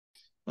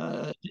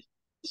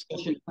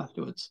discussion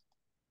afterwards.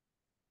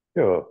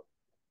 Sure.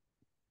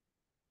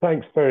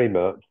 Thanks very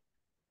much.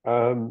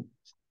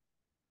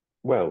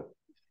 Well,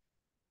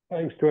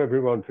 thanks to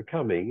everyone for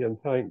coming, and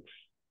thanks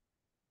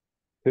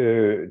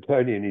to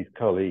Toni and his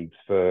colleagues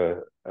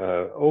for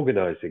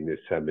organizing this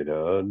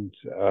seminar, and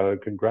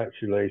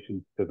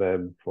congratulations to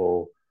them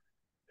for,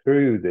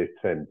 through this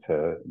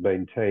center,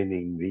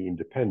 maintaining the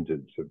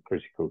independence of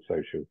critical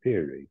social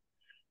theory,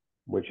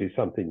 which is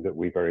something that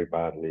we very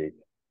badly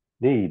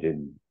need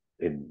in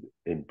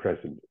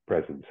present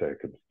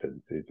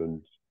circumstances.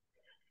 And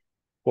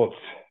what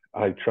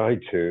I try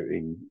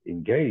to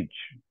engage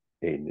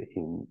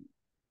in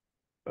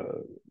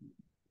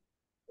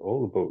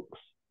all the books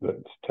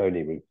that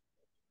Toni was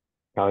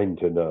kind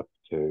enough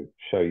to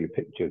show you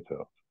pictures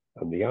of,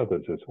 and the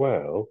others as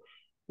well,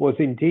 was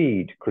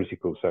indeed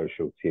critical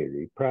social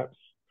theory. Perhaps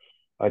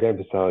I'd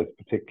emphasize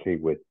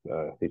particularly with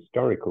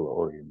historical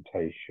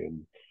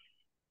orientation,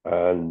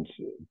 and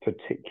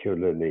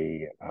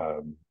particularly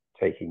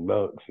taking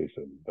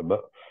Marxism,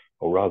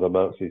 or rather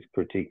Marx's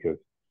critique of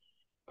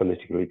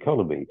political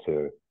economy,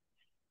 to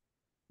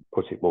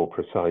put it more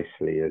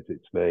precisely, as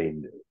its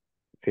main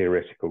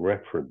theoretical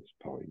reference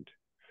point.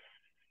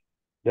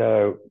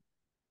 Now,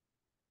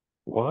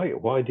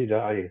 why did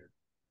I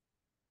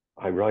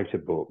write a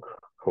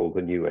book called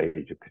The New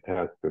Age of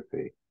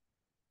Catastrophe?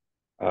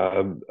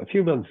 A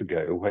few months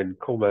ago, when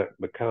Cormac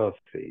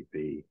McCarthy,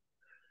 the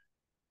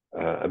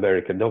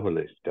American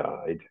novelist,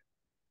 died,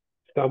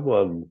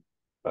 someone,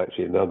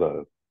 actually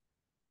another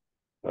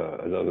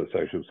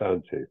social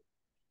scientist,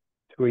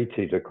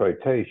 tweeted a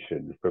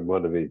quotation from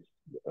one of his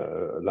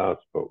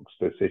last books,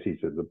 The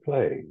Cities of the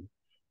Plain.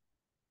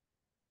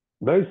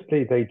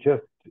 Mostly they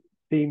just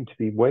seem to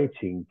be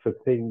waiting for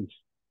things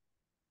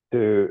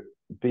to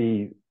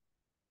be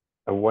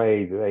a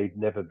way they'd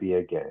never be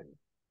again.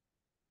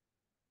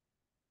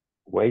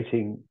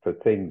 Waiting for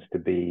things to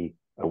be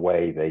a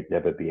way they'd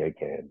never be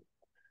again.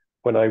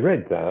 When I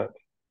read that,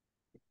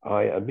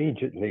 I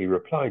immediately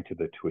replied to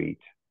the tweet,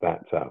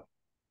 that's us.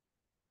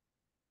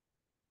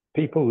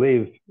 People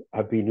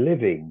have been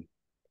living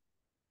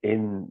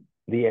in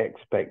the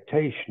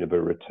expectation of a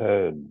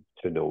return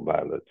to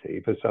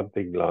normality for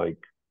something like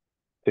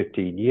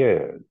 15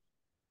 years.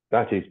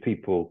 That is,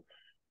 people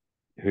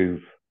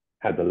who've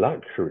had the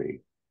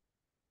luxury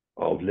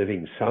of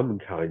living some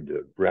kind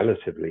of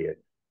relatively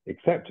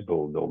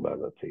acceptable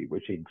normality,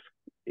 which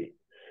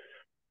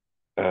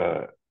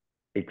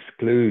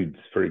excludes,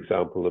 for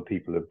example, the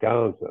people of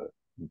Gaza,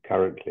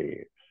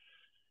 currently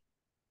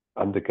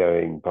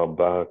undergoing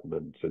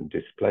bombardment and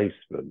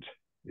displacement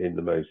in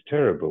the most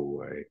terrible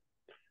way.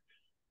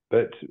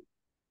 But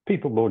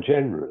people more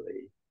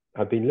generally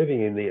have been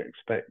living in the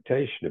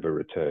expectation of a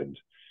return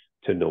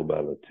to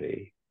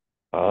normality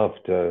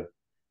after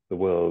the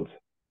world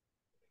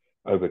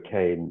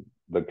overcame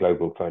the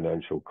global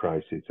financial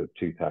crisis of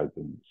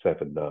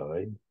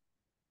 2007-9,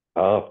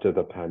 after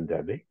the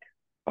pandemic,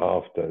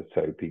 after,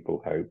 so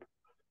people hope,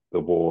 the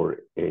war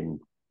in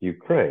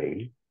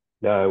Ukraine,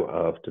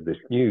 now after this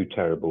new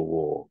terrible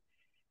war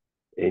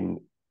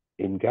in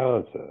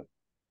Gaza.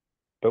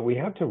 But we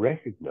have to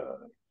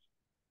recognize,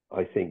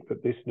 I think,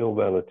 that this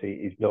normality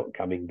is not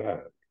coming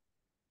back,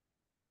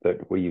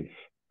 that we've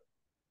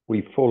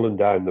fallen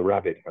down the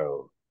rabbit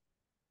hole,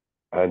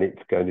 and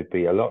it's going to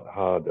be a lot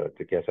harder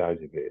to get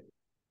out of it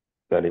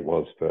than it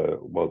was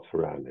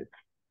for Alex.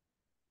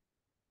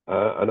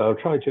 And I'll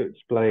try to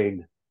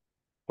explain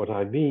what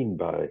I mean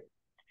by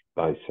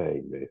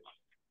saying this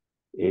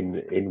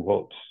in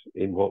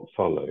what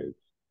follows.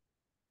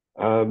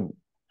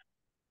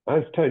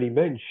 As Toni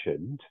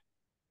mentioned,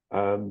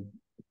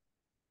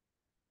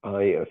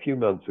 I, a few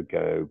months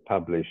ago,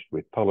 published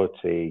with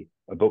Polity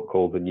a book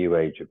called The New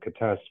Age of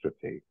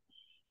Catastrophe.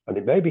 And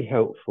it may be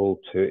helpful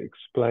to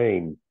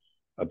explain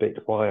a bit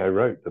why I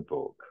wrote the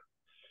book.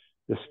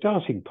 The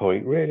starting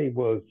point really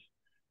was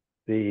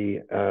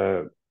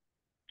the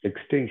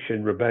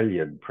Extinction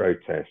Rebellion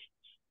protests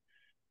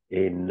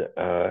in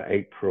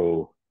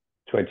April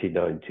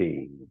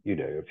 2019,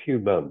 a few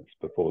months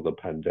before the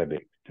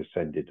pandemic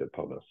descended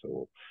upon us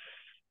all.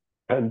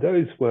 And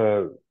those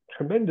were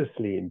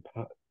tremendously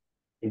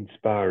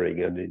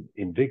inspiring and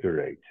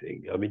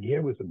invigorating. I mean,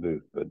 here was a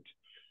movement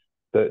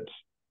that,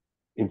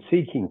 in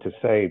seeking to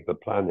save the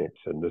planet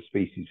and the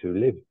species who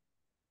live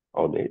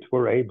on it,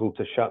 were able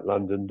to shut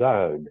London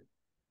down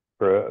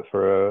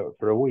for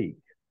a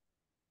week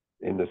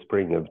in the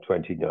spring of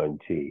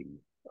 2019.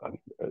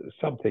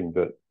 Something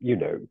that,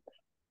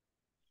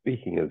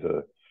 speaking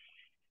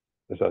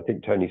as I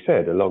think Toni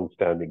said, a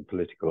long-standing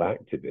political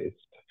activist,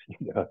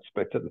 I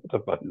spent a lot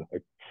of my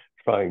life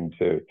trying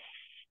to,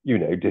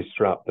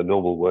 disrupt the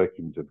normal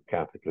workings of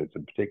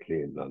capitalism,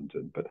 particularly in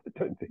London. But I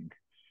don't think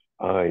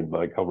I and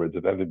my comrades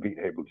have ever been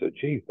able to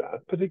achieve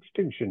that. But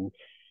Extinction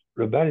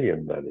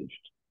Rebellion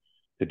managed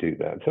to do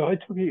that. So I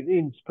took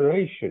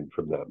inspiration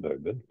from that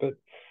moment. But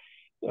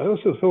I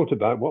also thought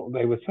about what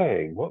they were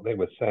saying. What they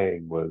were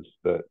saying was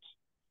that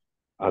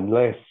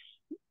unless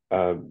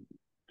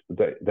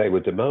they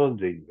were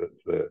demanding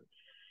that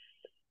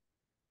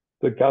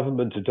the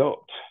government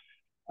adopt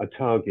a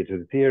target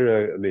of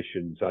zero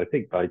emissions, I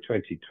think, by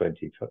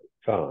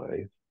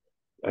 2025.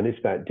 And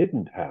if that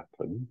didn't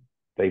happen,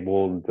 they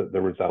warned that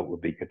the result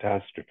would be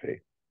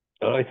catastrophe.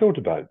 And I thought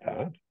about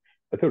that.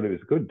 I thought it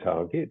was a good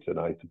target, and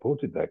I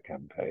supported their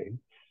campaign.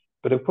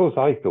 But of course,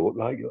 I thought,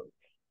 like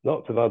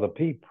lots of other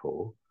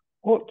people,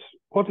 what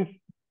if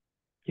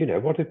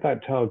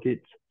that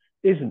target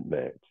isn't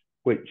met?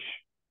 Which,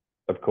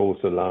 of course,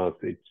 alas,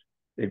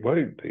 it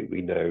won't be.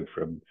 We know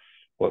from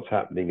what's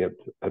happening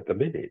at the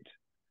minute.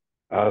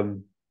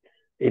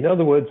 In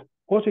other words,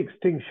 what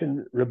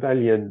Extinction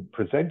Rebellion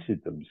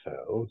presented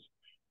themselves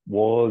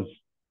was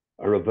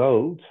a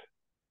revolt,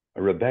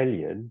 a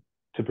rebellion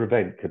to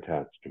prevent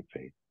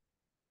catastrophe.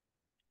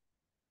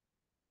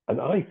 And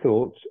I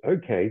thought,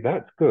 okay,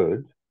 that's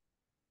good,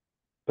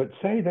 but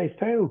say they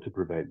failed to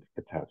prevent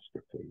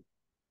catastrophe.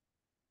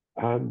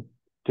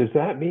 Does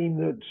that mean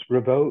that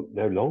revolt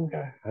no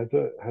longer has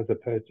a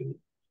pertinence?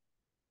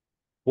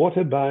 What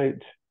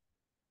about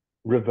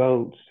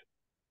revolt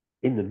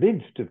in the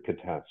midst of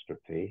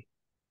catastrophe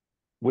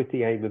with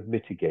the aim of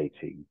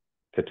mitigating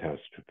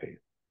catastrophe?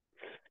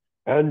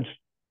 And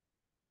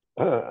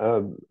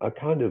a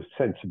kind of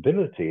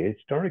sensibility,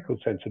 historical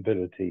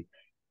sensibility,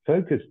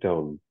 focused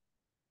on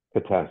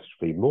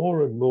catastrophe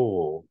more and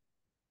more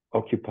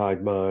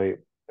occupied my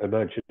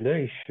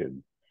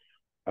imagination.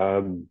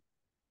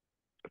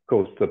 Of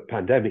course, the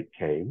pandemic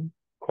came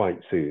quite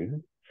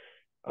soon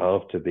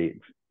after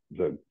the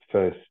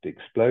first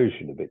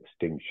explosion of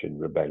Extinction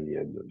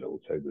Rebellion, and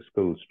also the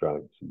school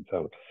strikes and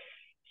so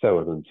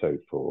on and so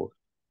forth.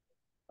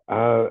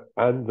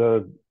 And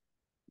the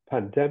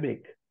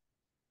pandemic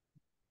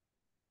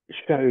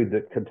showed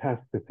that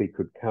catastrophe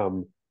could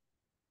come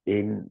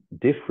in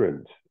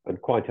different and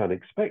quite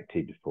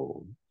unexpected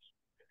forms.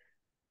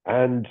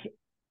 And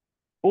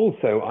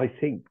also, I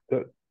think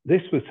that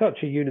this was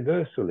such a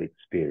universal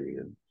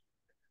experience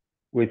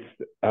with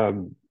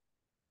so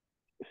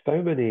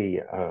many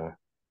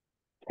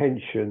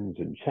tensions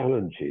and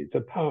challenges,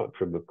 apart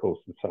from, of course,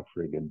 the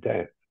suffering and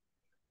death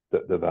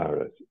that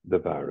the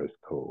virus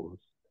caused.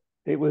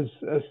 It was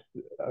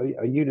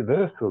a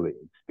universal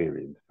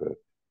experience for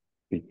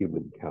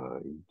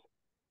humankind.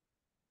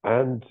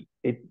 And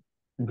it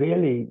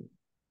really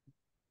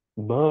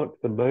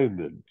marked the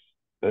moment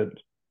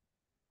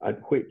at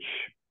which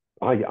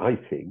I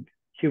think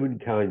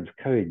humankind's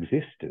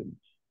coexistence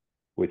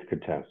with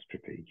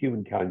catastrophe,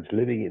 humankind's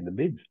living in the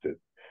midst of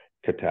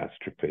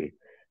catastrophe,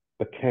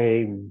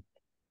 became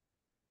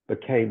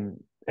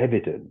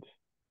evident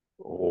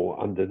or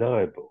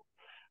undeniable.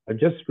 I'm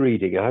just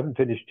reading, I haven't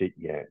finished it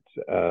yet,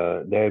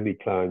 Naomi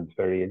Klein's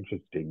very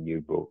interesting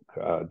new book,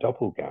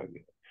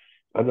 Doppelganger.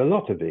 And a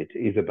lot of it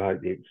is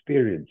about the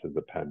experience of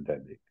the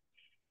pandemic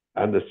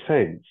and the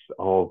sense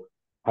of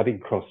having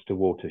crossed a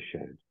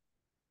watershed.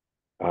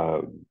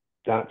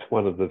 That's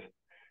one of the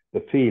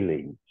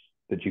feelings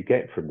that you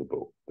get from the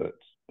book, that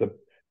the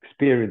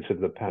experience of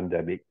the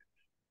pandemic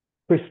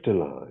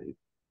crystallized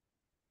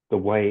the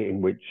way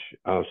in which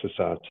our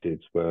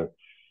societies were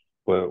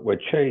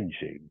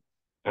changing.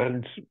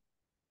 And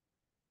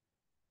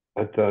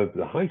at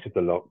the height of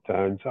the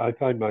lockdowns, I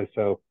find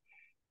myself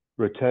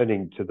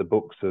returning to the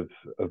books of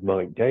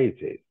Mike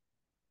Davis,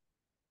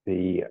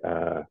 the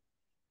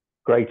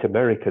great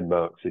American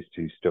Marxist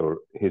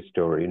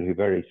historian who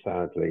very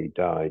sadly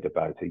died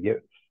about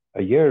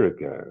a year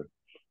ago.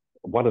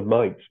 One of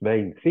Mike's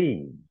main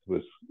themes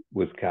was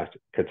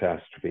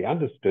catastrophe,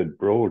 understood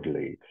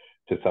broadly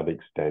to some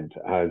extent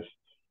as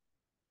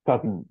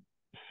sudden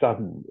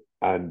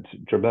and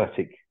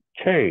dramatic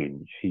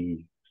change.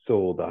 He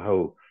saw the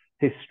whole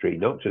history,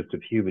 not just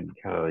of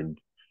humankind,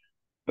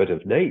 but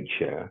of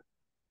nature,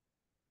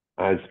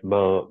 as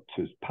marked,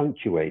 as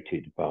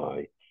punctuated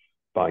by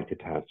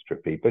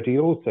catastrophe. But he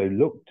also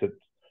looked at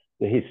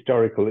the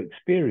historical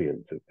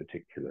experience of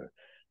particular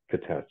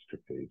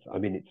catastrophes. I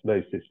mean, it's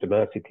most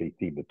systematically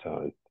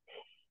thematized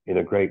in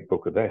a great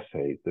book of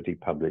essays that he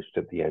published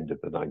at the end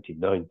of the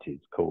 1990s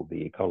called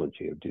The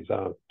Ecology of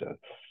Disaster.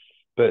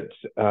 But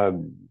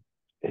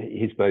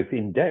his most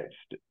in-depth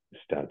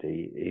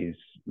study is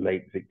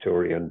late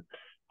Victorian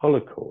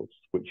Holocaust,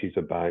 which is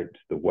about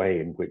the way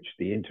in which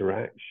the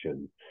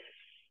interaction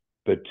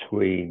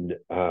between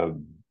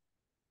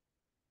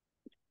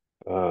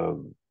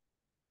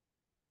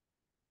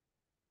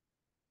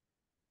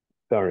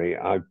sorry,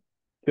 I've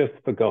just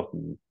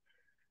forgotten.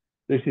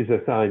 This is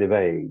a sign of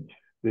age.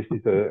 This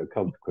is a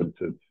consequence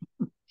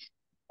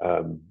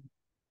of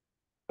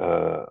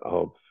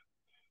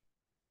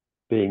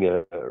being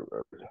a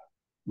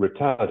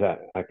retired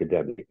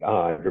academic.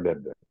 I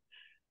remember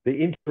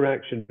the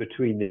interaction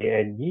between the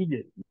El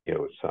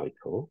Niño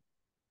cycle,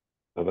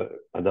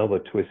 another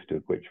twist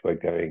of which we're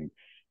going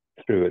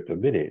through at the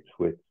minute,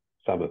 with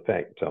some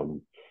effect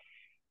on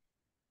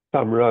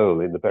some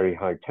role in the very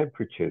high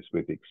temperatures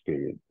we've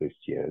experienced this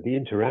year. The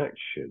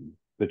interaction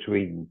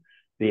between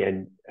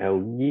the El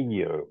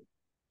Niño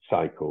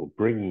cycle,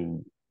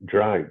 bringing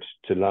drought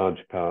to large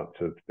parts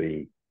of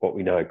what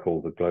we now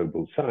call the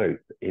global south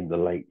in the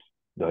late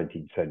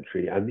 19th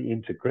century and the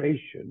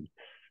integration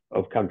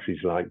of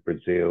countries like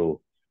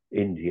Brazil,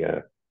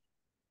 India,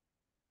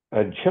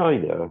 and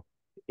China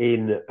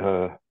in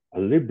a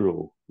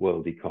liberal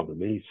world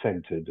economy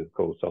centered, of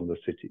course, on the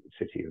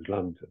city of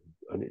London.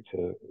 And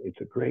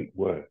it's a great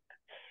work.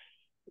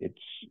 It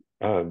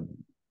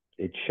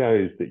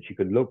shows that you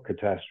can look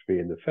catastrophe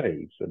in the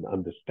face and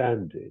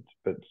understand it,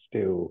 but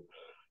still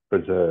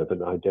preserve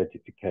an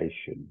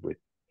identification with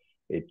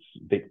its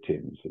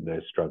victims and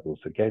their struggles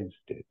against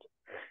it.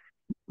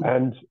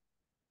 And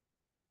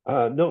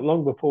not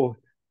long before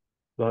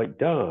Mike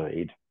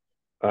died,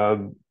 a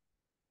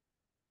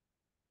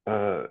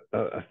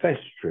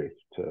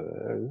Festschrift,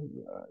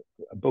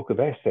 a book of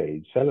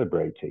essays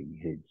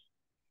celebrating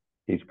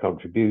his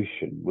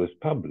contribution, was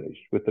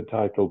published with the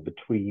title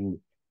Between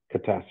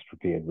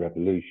Catastrophe and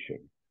Revolution,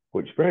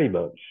 which very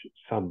much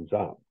sums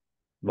up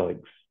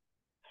Mike's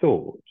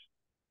thought.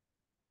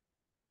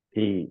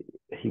 He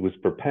was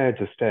prepared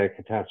to stare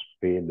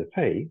catastrophe in the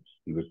face.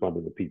 He was one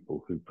of the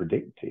people who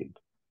predicted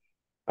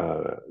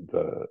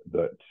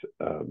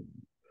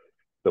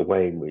the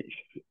way in which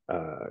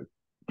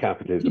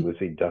capitalism was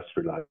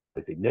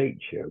industrializing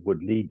nature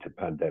would lead to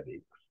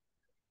pandemics,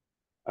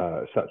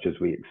 such as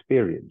we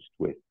experienced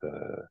with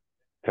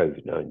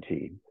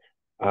COVID-19.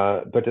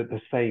 But at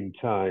the same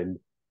time,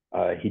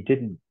 he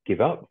didn't give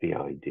up the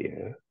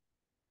idea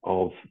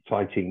of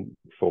fighting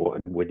for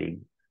and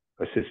winning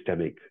a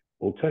systemic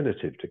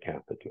alternative to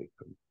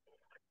capitalism.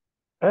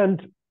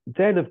 And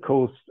then, of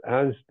course,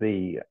 as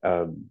the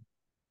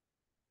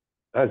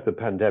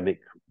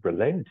pandemic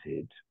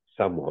relented,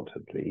 somewhat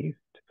at least,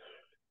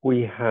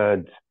 we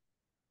had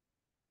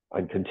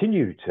and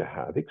continue to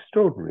have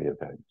extraordinary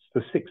events.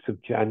 The 6th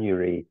of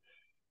January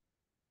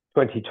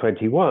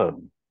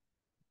 2021,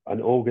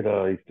 an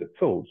organized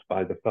assault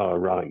by the far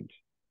right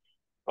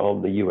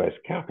on the US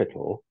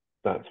Capitol,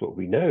 that's what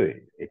we know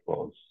it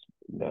was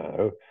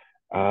now,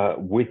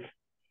 with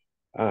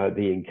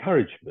the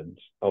encouragement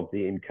of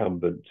the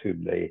incumbent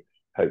whom they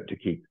hope to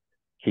keep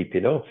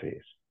in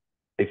office.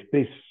 If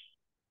this,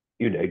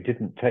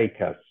 didn't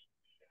take us,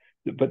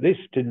 but this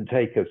didn't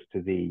take us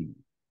to the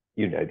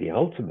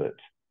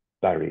ultimate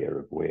barrier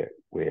of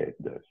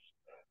weirdness.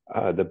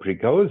 The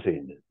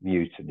Prigozhin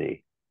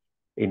mutiny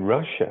in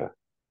Russia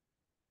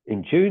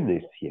in June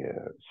this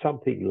year,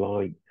 something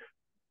like,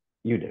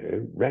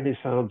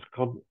 Renaissance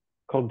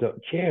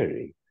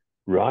condottieri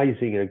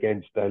rising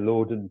against their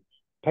lord and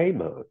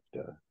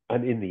paymaster,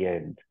 and in the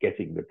end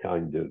getting the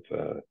kind of,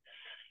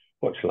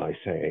 what shall I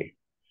say,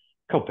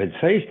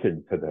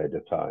 compensation for their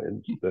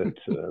defiance that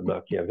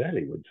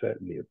Machiavelli would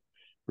certainly have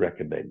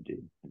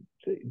recommended.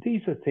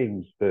 These are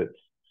things that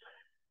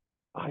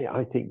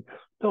I think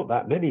not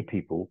that many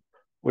people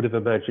would have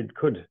imagined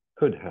could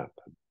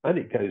happen. And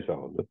it goes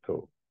on, of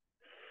course.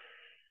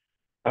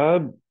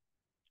 And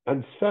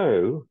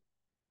so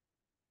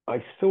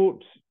I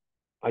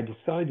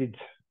decided,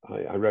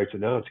 I wrote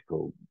an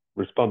article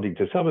responding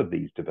to some of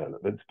these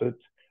developments, but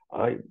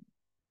I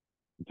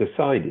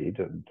decided,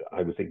 and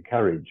I was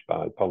encouraged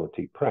by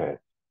Polity Press,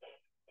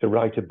 to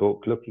write a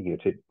book looking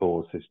at it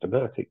more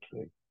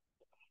systematically.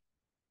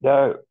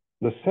 Now,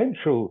 the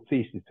central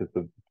thesis of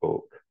the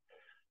book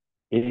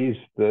is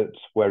that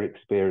we're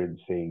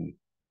experiencing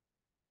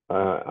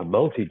a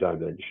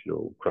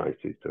multidimensional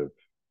crisis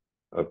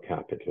of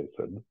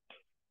capitalism,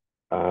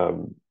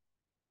 and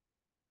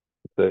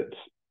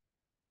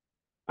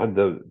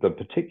the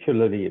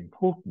particularly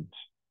important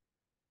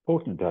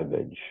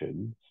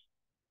dimensions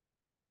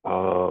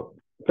are,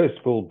 first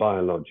of all,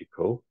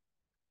 biological.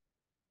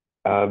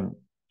 And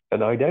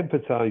I'd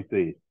emphasize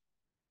this.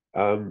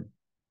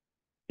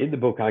 In the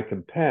book, I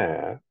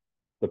compare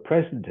the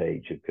present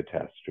age of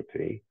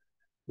catastrophe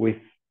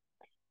with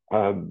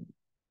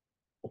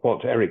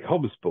what Eric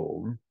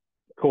Hobsbawm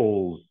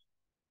calls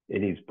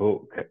in his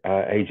book,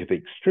 Age of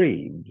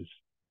Extremes,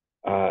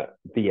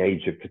 the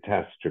age of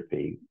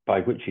catastrophe, by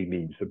which he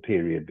means the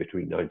period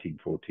between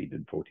 1914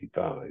 and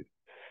 45.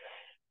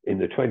 In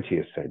the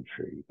 20th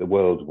century, the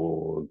World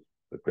Wars,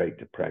 the Great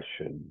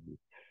Depression,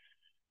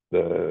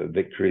 the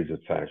victories of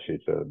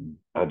fascism,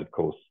 and of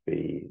course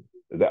the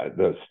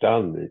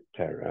Stalinist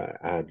terror,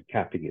 and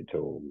capping it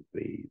all,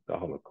 the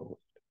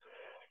Holocaust.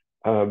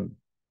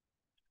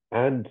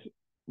 And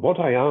what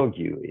I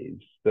argue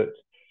is that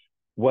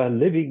we're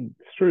living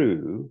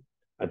through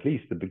at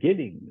least the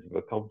beginnings of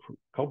a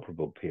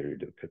comparable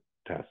period of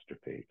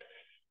catastrophe.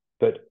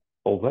 But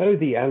although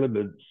the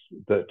elements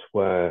that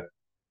were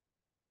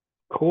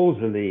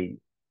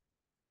causally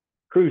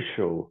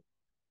crucial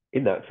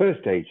in that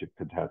first age of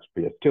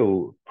catastrophe are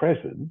still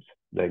present,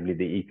 namely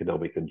the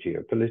economic and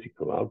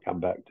geopolitical, I'll come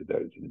back to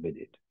those in a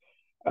minute.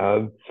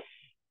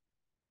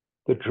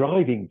 The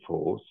driving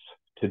force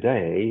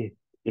today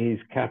is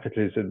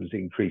capitalism's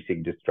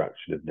increasing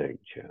destruction of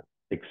nature,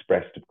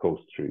 expressed, of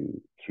course,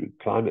 through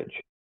climate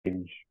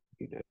change.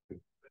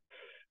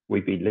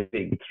 We've been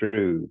living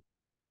through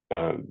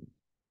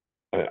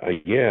a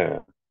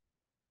year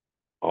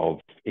of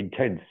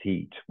intense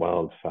heat,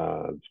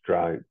 wildfires,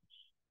 droughts,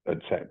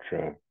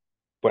 etc.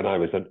 When I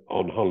was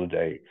on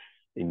holiday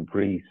in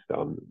Greece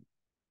on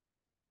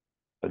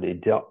an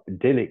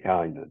idyllic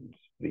island,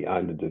 the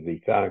island of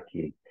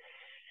Ithaki,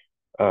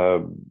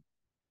 in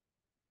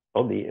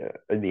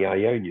the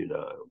Ionian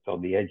Isles,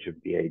 on the edge of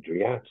the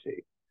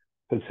Adriatic.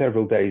 For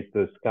several days,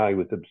 the sky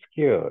was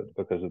obscured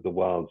because of the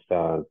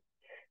wildfires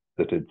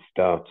that had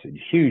started,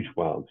 huge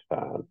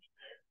wildfires,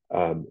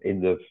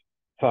 in the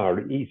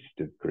far east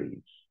of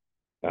Greece,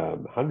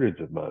 hundreds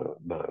of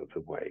miles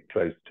away,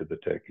 close to the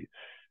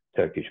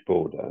Turkish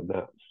border, and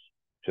that's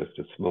just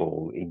a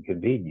small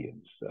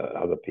inconvenience.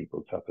 Other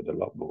people suffered a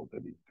lot more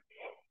than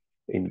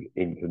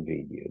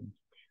inconvenience.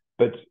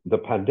 But the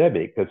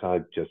pandemic, as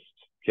I've just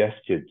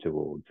gestured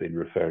towards in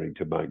referring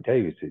to Mike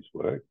Davis's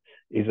work,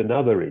 is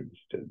another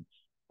instance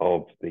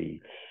of the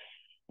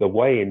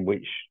way in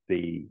which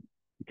the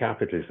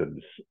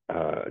capitalism's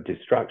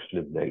destruction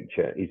of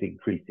nature is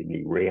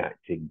increasingly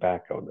reacting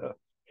back on us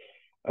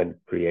and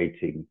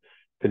creating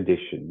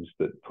conditions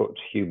that put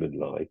human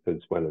life,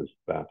 as well as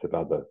that of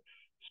other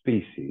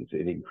species,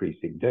 in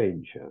increasing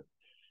danger.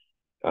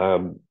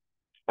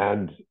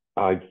 And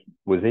I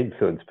was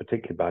influenced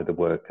particularly by the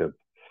work of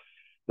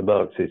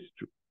the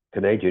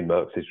Canadian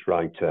Marxist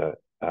writer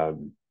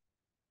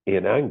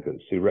Ian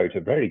Angus, who wrote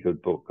a very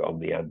good book on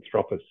the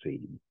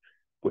Anthropocene,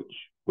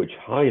 which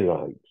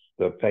highlights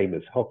the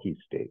famous hockey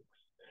sticks.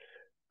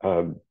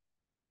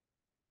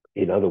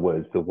 In other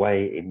words, the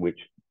way in which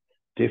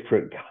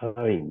different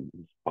kinds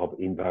of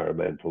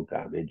environmental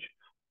damage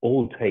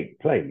all take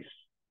place,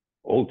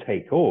 all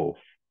take off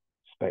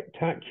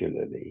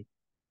spectacularly,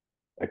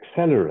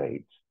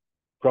 accelerate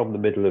from the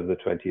middle of the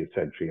 20th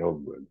century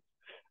onwards.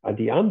 And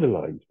he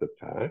underlines the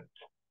fact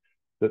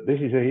that this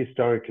is a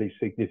historically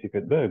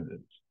significant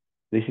moment.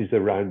 This is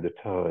around the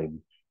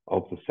time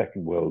of the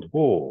Second World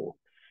War,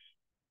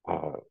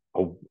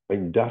 an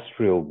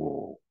industrial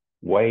war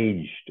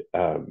waged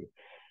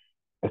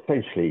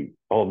essentially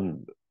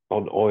on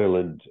oil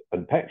and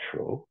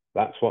petrol.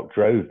 That's what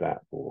drove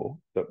that war,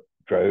 that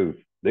drove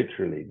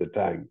literally the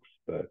tanks,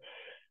 the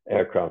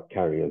aircraft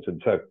carriers,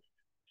 and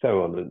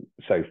so on and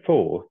so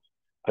forth,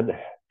 and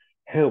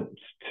helped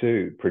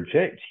to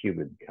project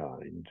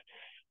humankind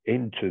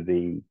into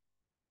the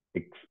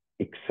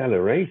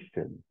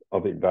acceleration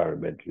of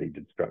environmentally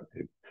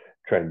destructive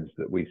trends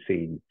that we've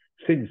seen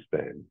since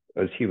then,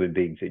 as human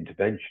beings'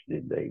 intervention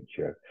in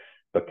nature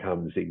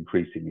becomes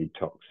increasingly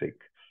toxic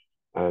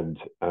and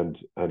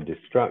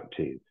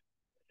destructive.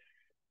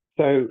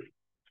 So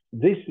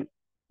this,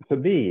 for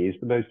me, is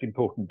the most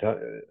important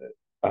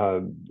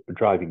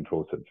driving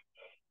force of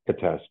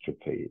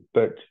catastrophe.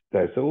 But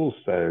there's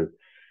also,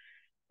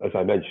 as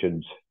I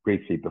mentioned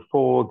briefly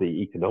before,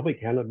 the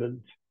economic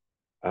element,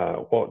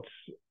 what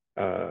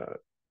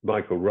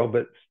Michael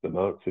Roberts, the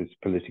Marxist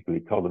political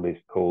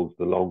economist, calls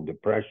the long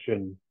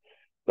depression,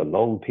 the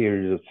long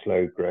period of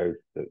slow growth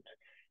that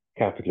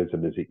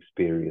capitalism has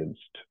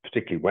experienced,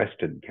 particularly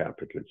Western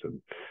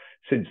capitalism,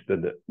 since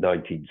the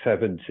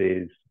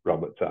 1970s.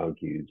 Roberts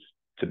argues,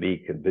 to me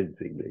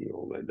convincingly,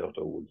 although not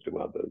always to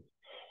others,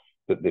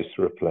 that this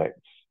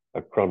reflects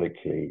a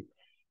chronically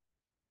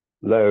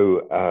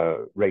low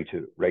rate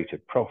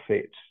of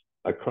profit,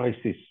 a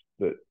crisis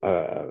that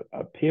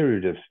a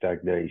period of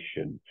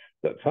stagnation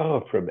that,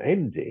 far from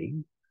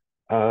ending,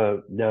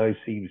 now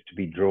seems to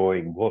be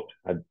drawing what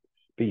had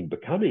been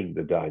becoming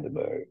the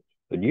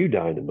new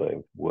dynamo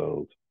of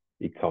world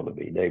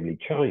economy, namely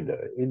China,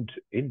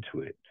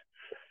 into it.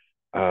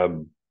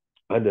 And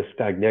a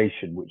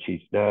stagnation which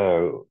is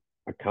now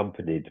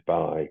accompanied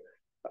by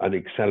an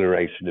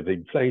acceleration of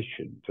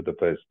inflation for the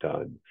first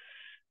time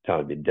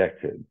in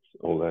decades.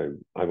 Although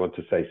I want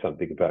to say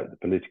something about the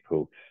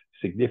political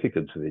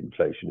significance of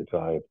inflation if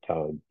I have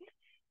time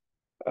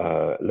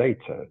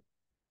later.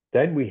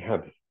 Then we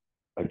have,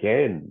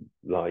 again,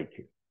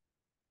 like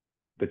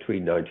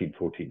between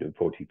 1914 and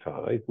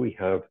 45, we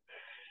have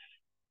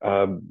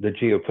the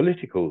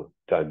geopolitical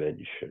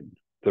dimension,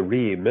 the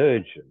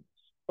re-emergence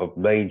of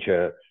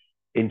major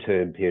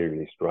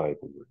inter-imperialist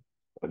rivalry.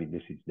 I mean,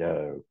 this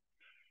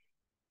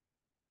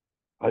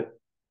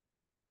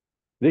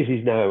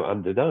is now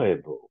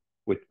undeniable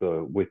with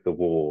the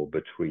war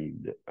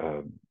between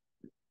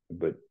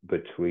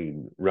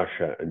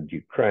Russia and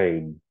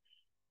Ukraine,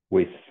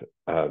 with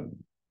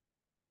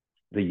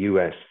the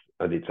US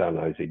and its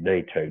allies in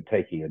NATO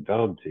taking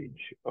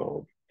advantage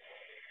of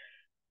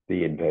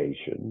the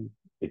invasion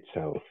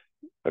itself,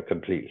 a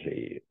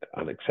completely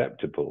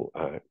unacceptable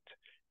act,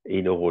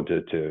 in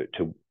order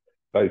to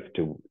both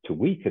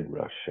weaken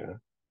Russia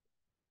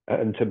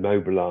and to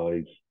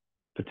mobilize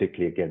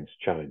particularly against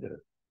China,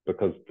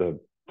 because the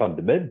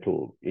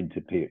fundamental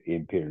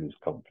imperialist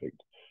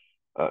conflict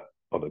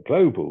on a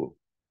global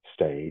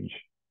stage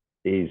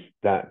is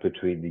that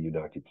between the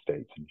United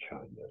States and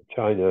China.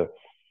 China,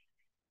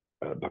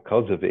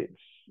 because of its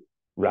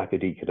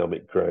rapid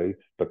economic growth,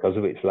 because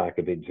of its lack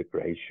of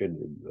integration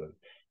in the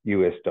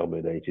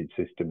US-dominated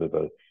system of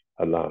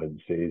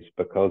alliances,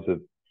 because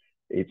of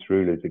its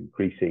rulers'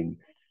 increasing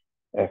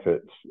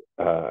efforts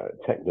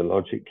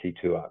technologically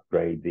to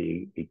upgrade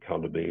the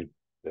economy,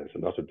 there's a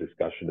lot of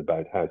discussion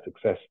about how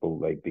successful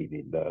they've been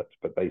in that,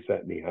 but they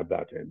certainly have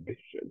that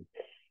ambition.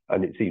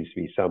 And it seems to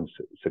be some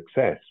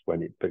success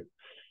when it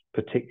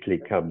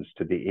particularly comes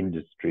to the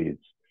industries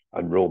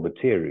and raw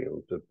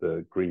materials of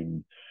the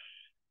green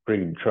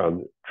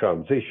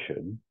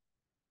transition.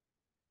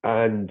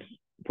 And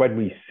when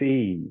we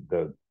see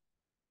the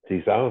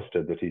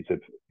disaster that is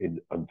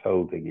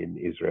unfolding in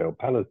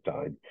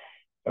Israel-Palestine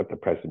at the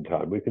present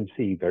time, we can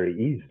see very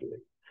easily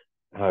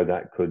how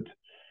that could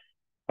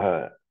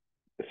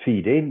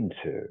feed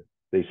into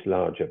this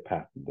larger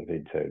pattern of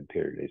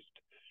inter-imperialist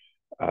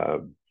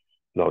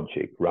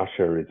logic.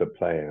 Russia is a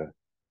player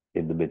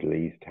in the Middle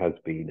East, has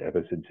been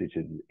ever since it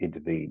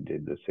intervened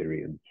in the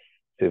Syrian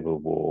civil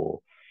war.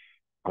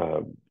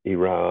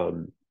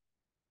 Iran,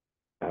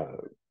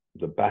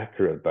 the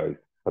backer of both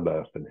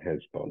Hamas and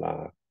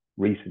Hezbollah,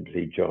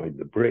 recently joined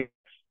the BRICS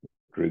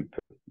group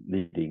of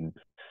leading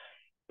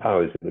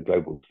powers in the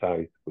global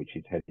south, which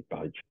is headed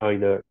by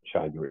China.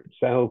 China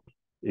itself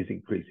is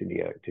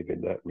increasingly active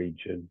in that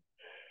region.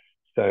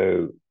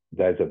 So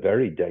there's a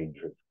very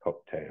dangerous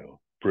cocktail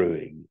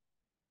brewing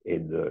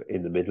in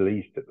the Middle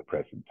East at the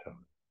present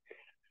time.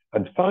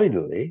 And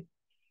finally,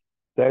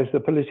 there's the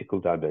political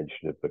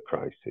dimension of the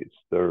crisis,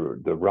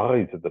 the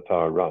rise of the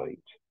far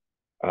right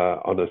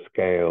on a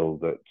scale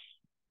that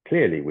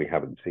clearly we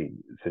haven't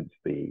seen since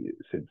the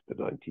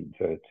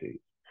 1930s.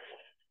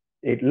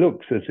 It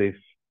looks as if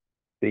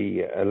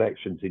the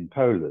elections in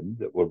Poland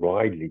that were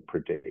widely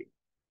predicted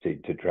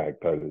to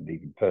drag Poland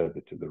even further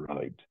to the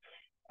right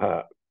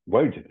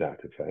won't have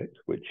that effect,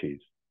 which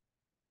is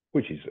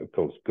of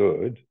course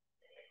good.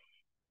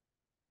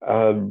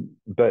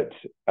 But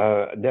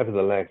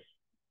nevertheless,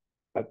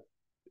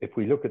 if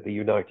we look at the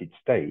United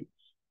States,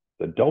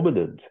 the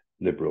dominant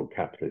liberal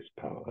capitalist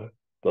power,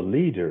 the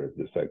leader of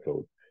the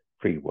so-called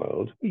free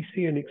world, we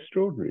see an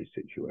extraordinary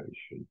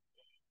situation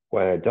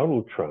where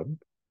Donald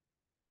Trump,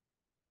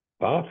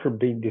 far from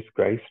being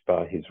disgraced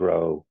by his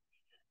role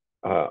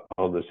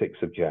on the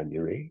 6th of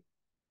January,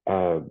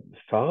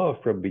 far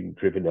from being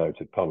driven out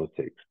of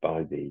politics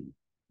by the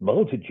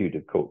multitude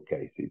of court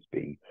cases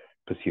being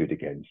pursued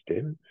against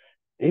him,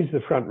 is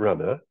the front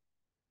runner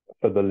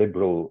for the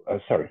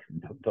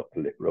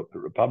the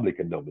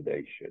Republican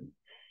nomination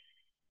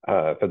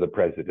for the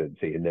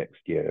presidency in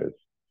next year's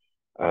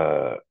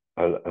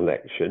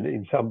election.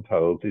 In some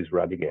polls, is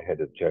running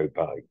ahead of Joe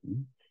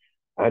Biden,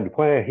 and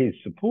where his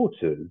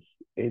supporters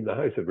in the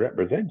House of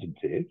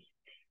Representatives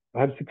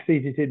have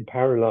succeeded in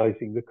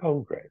paralyzing the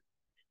Congress,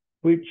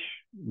 which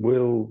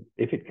will,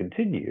 if it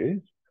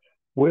continues,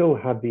 will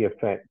have the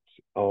effect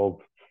of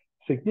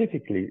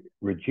significantly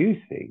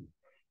reducing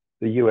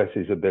the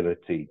US's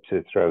ability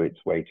to throw its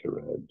weight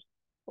around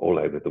all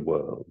over the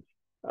world.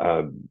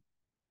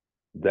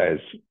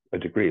 There's a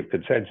degree of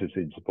consensus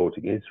in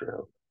supporting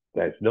Israel.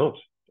 There's not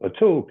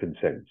at all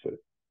consensus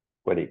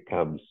when it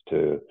comes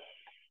to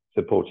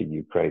supporting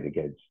Ukraine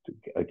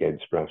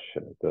against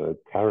Russia. The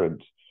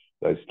current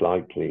most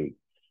likely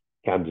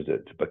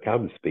candidate to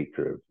become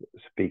Speaker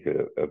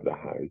of the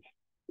House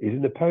is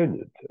an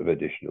opponent of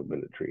additional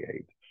military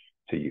aid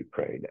to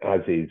Ukraine,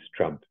 as is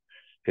Trump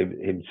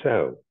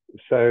himself.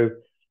 So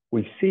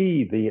we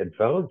see the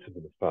advance of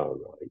the far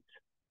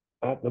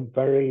right at the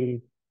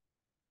very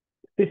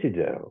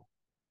citadel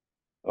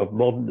of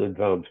modern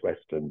advanced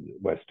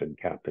Western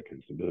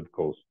capitalism. And of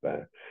course, there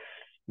are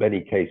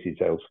many cases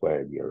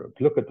elsewhere in Europe.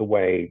 Look at the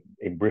way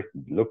in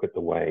Britain, look at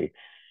the way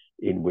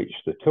in which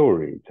the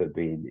Tories have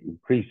been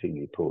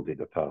increasingly pulled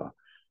in a far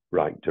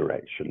right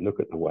direction. Look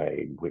at the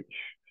way in which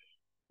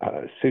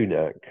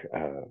Sunak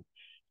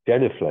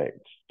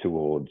genuflects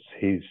towards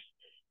his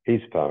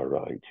far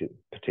right,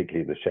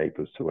 particularly in the shape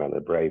of Suella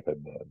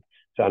Braverman.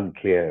 It's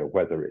unclear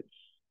whether it's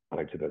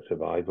out of a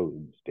survival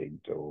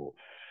instinct or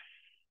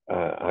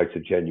out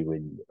of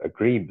genuine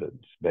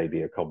agreement,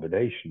 maybe a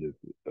combination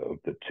of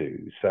the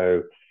two.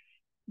 So,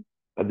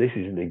 and this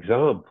is an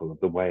example of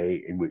the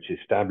way in which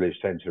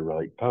established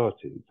centre-right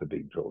parties are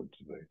being drawn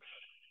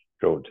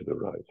to the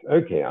right.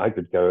 Okay, I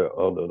could go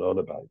on and on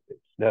about this.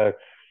 Now,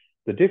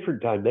 the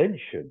different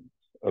dimensions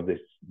of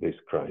this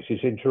crisis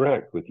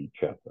interact with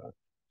each other.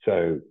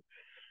 So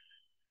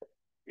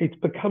it's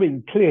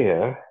becoming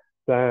clear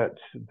that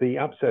the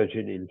upsurge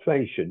in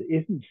inflation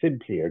isn't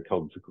simply a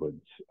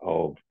consequence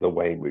of the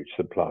way in which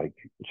supply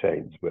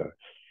chains were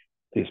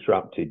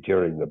disrupted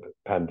during the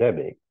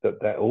pandemic, that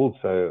they're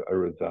also a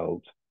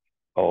result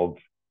of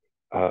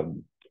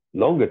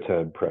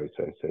longer-term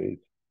processes,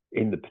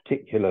 in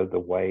particular the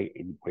way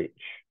in which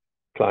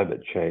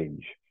climate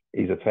change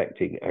is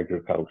affecting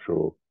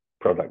agricultural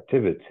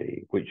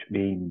productivity, which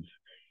means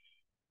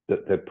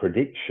that the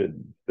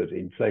prediction that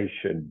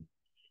inflation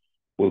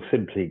will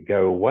simply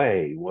go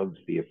away once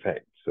the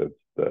effects of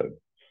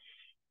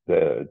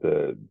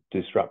the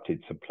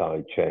disrupted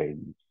supply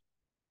chains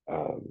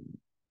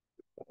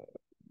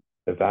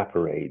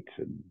evaporate,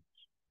 and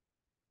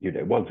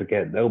once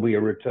again there'll be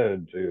a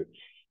return to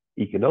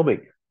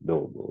economic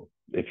normal,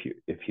 if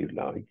you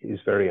like, is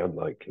very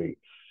unlikely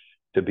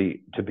to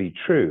be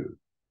true.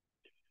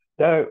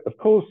 Now, of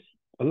course,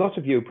 a lot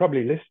of you are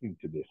probably listening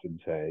to this and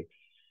say,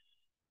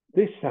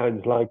 this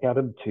sounds like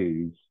Adam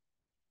Tooze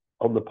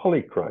on the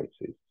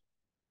polycrisis.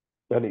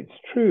 And it's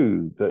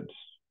true that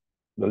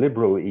the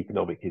liberal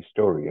economic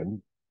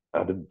historian,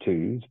 Adam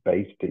Tooze,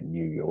 based in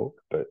New York,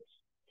 but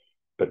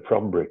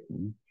from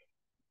Britain,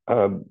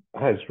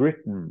 has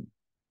written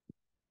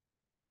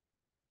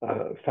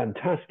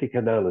fantastic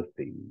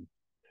analyses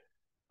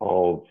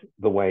of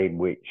the way in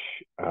which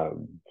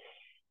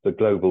the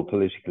global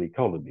political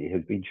economy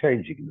has been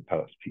changing in the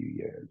past few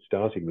years,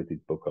 starting with his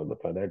book on the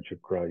financial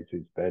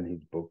crisis, then his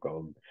book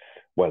on,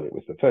 well, it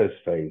was the first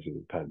phase of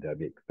the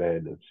pandemic,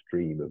 then a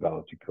stream of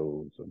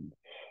articles and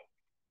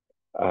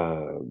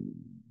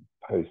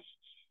posts,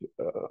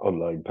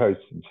 online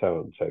posts, and so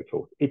on and so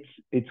forth.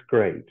 It's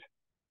great,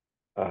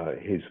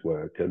 his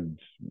work, and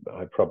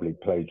I probably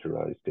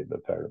plagiarized him a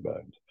fair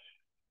amount.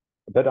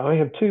 But I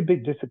have two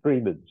big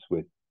disagreements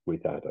with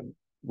Adam.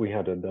 We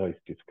had a nice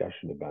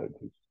discussion about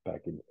this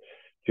back in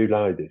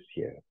July this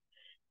year.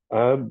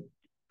 And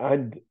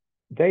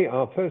they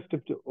are, first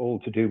of all,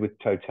 to do with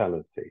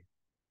totality.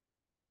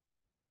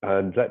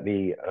 And let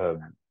me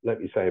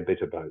say a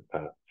bit about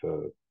that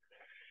for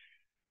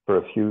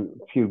a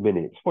few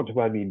minutes. What do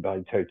I mean by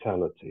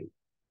totality?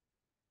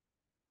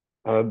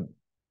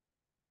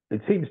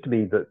 It seems to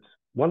me that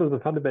one of the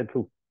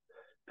fundamental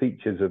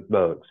features of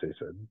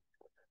Marxism,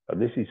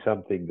 and this is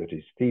something that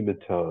is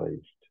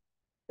thematized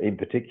in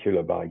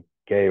particular by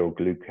Georg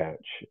Lukács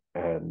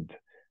and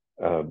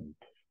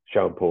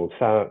Jean-Paul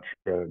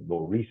Sartre,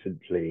 more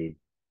recently,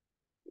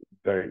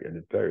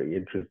 in very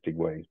interesting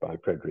ways by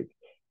Frederick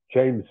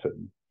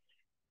Jameson,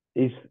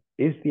 is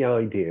the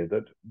idea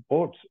that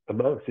what a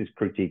Marxist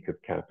critique of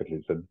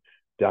capitalism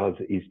does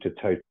is to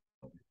totalize.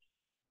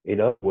 In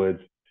other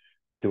words,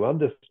 to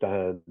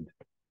understand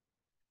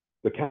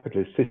the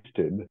capitalist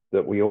system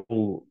that we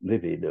all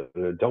live in and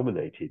are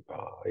dominated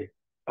by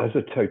as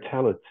a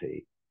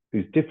totality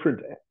whose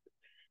different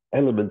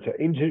elements are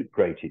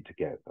integrated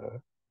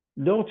together,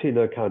 not in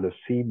a kind of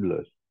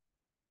seamless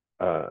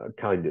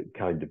kind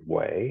of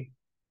way,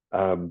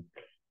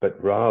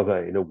 but rather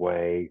in a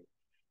way,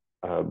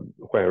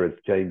 whereas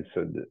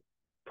Jameson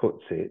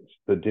puts it,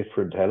 the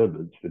different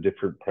elements, the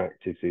different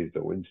practices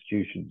or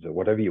institutions or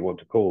whatever you want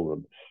to call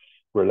them,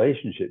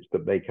 relationships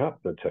that make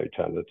up the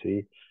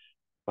totality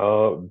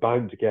are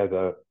bound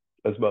together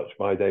as much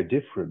by their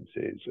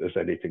differences as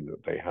anything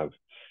that they have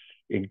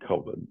in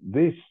common.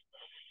 This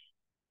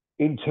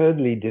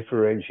internally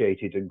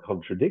differentiated and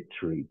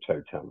contradictory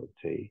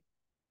totality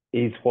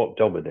is what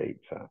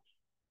dominates us.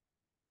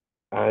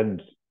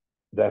 And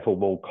therefore,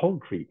 more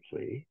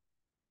concretely,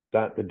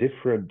 that the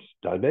different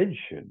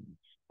dimensions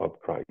of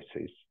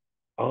crisis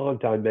are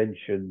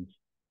dimensions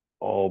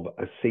of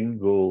a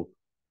single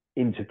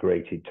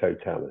integrated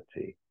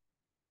totality.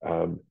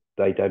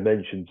 They're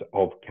dimensions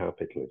of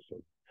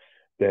capitalism.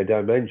 They're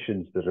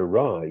dimensions that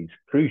arise,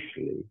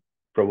 crucially,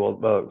 from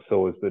what Marx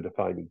saw as the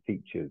defining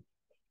features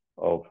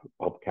of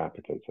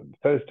capitalism.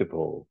 First of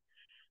all,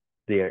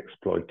 the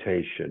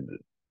exploitation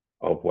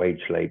of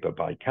wage labor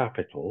by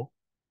capital.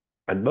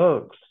 And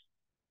Marx,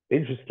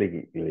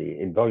 interestingly,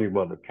 in Volume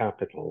 1 of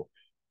Capital,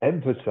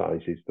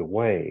 emphasizes the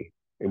way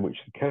in which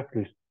the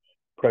capitalist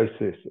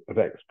process of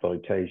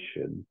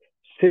exploitation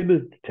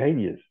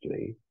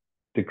simultaneously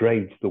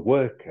degrades the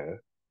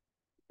worker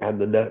and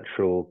the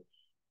natural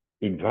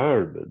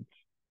environment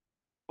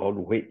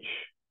on which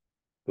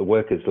the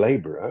worker's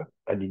laborer,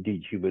 and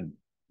indeed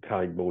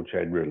humankind more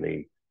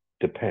generally,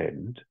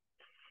 depend.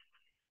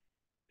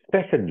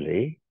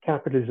 Secondly,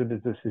 capitalism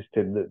is a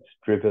system that's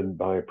driven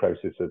by a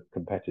process of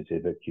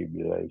competitive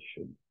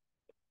accumulation.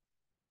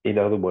 In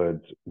other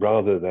words,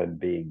 rather than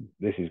being,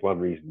 this is one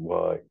reason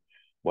why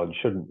one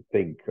shouldn't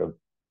think of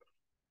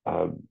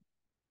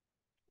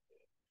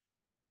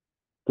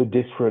the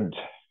different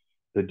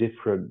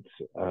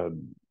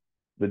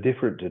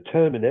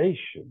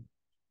determinations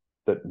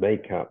that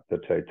make up the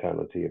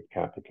totality of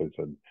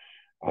capitalism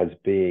as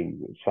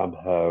being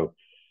somehow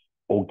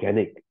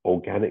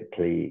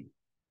organically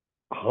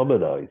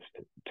harmonized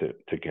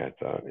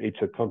together.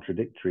 It's a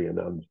contradictory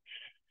and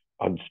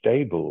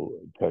unstable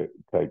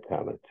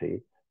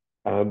totality.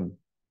 The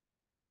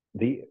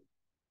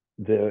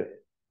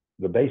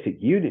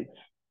basic units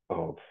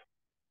of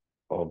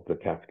the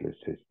capitalist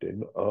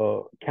system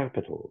are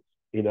capitals.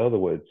 In other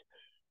words,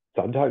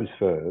 sometimes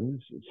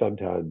firms,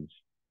 sometimes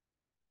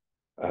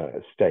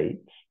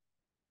states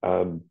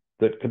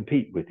that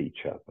compete with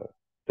each other,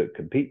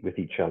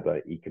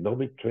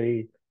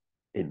 economically,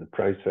 in the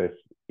process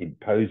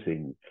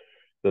imposing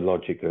the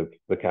logic of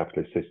the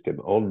capitalist system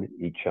on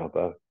each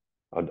other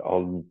and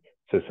on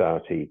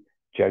society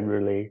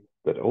generally,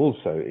 but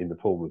also in the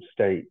form of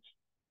states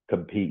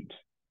compete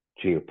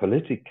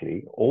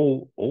geopolitically,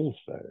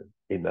 also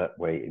in that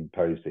way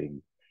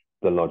imposing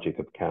the logic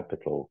of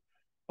capital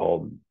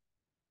on,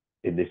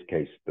 in this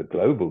case, the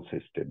global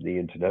system, the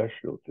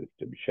international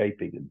system,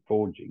 shaping and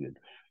forging and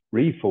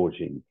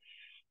reforging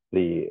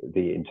the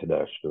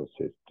international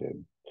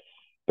system.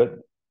 But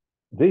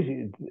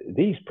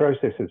these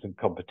processes of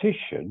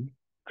competition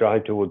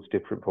drive towards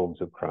different forms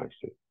of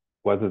crisis.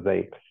 whether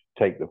they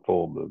take the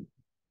form of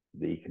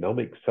the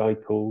economic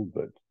cycle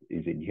that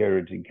is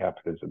inherent in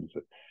capitalism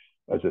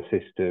as a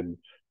system,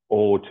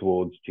 or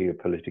towards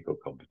geopolitical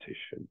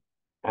competition.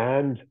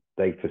 And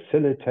they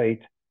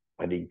facilitate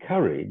and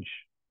encourage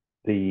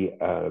the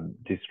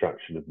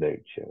destruction of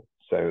nature.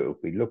 So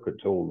if we look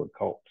at all the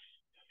COPs,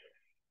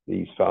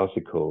 these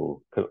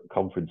farcical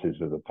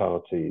conferences of the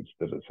parties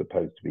that are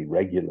supposed to be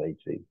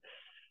regulating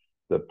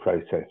the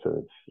process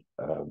of,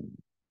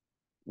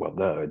 well,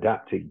 now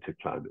adapting to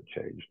climate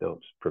change, not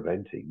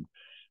preventing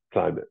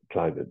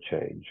climate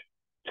change,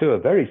 to a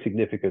very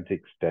significant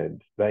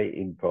extent, they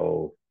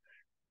involve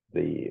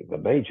the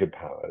major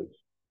powers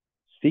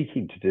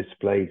seeking to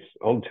displace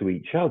onto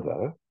each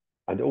other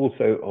and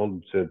also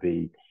onto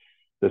the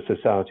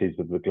societies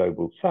of the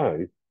global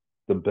south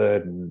the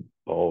burden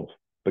of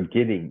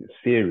beginning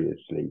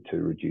seriously to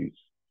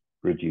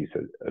reduce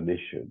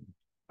emissions.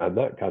 And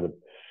that kind of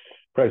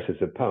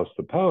process of pass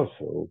the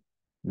parcel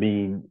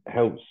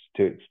helps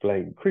to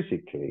explain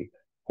critically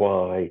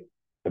why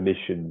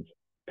emissions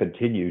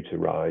continue to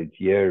rise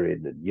year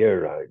in and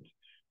year out,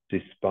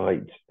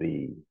 despite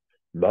the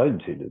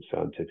mountain of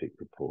scientific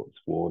reports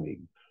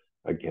warning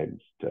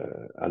against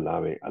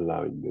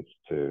allowing this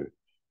to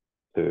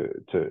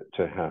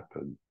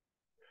happen.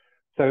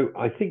 So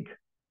I think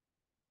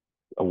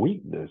a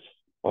weakness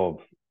of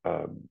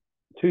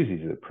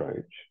Tousy's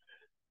approach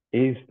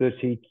is that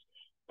he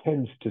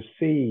tends to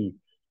see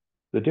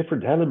the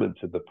different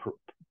elements of the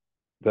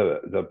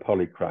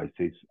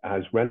polycrisis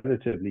as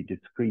relatively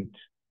discrete,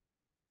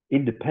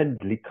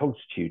 independently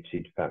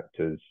constituted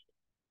factors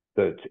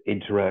that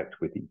interact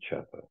with each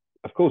other.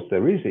 Of course,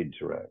 there is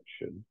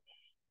interaction,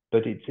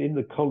 but it's in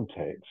the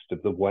context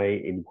of the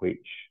way in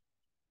which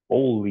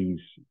all these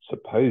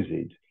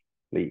supposedly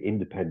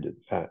independent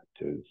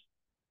factors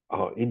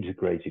are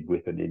integrated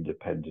with and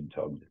independent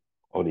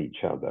on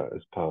each other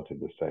as part of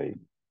the same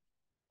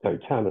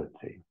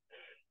totality.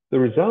 The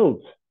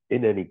result,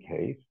 in any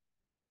case,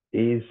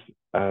 is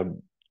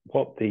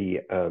what the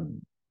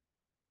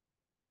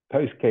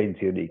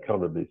post-Keynesian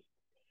economist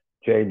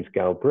James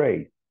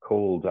Galbraith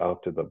called,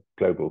 after the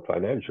global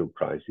financial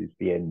crisis,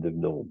 the end of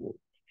normal.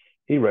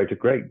 He wrote a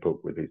great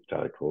book with his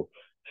title,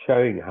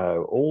 showing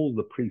how all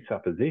the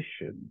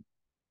presuppositions,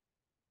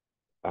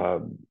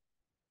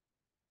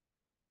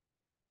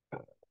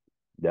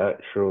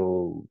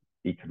 natural,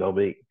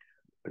 economic,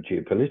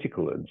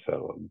 geopolitical, and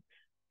so on,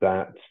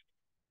 that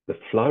the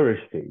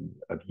flourishing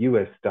of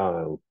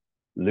US-style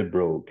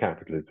liberal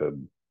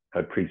capitalism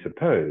had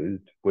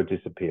presupposed were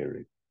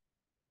disappearing.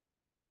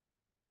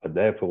 And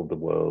therefore the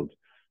world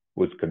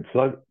was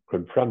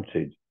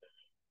confronted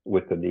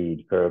with the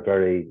need for a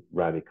very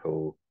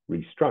radical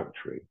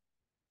restructuring.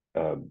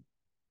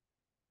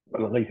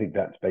 Well, I think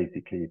that's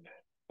basically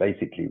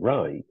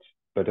right,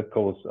 but of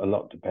course a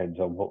lot depends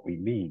on what we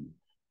mean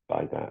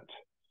by that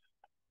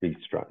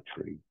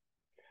restructuring.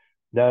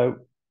 Now,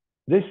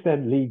 this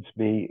then leads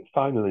me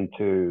finally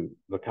to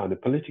the kind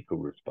of political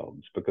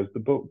response, because the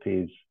book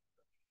is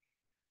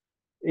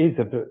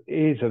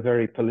a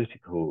very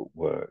political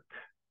work,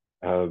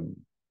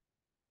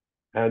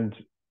 and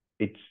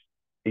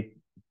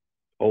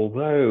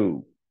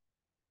although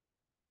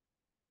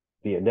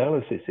the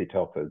analysis it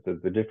offers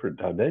of the different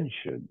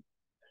dimensions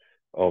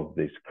of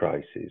this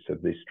crisis,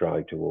 of this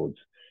drive towards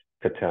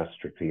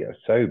catastrophe, are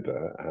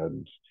sober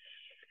and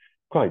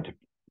quite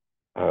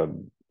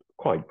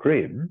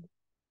grim,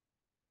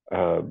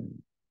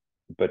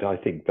 but I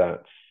think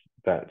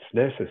that's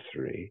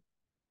necessary.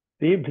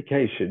 The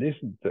implication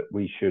isn't that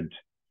we should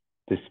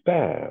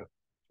despair.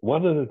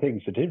 One of the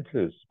things that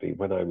influenced me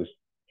when I was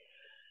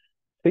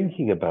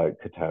thinking about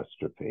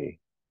catastrophe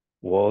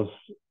was,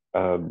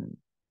 and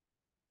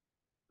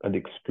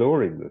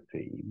exploring the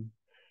theme,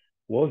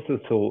 was the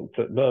thought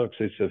that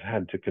Marxists have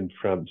had to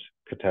confront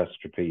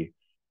catastrophe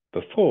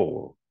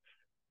before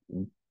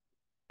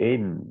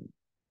in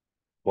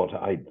what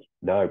I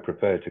now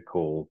prefer to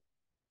call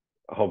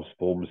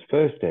Hobsbawm's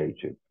first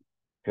age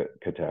of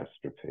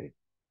catastrophe.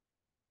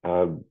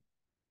 And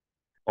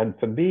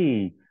for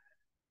me,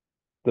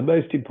 the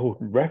most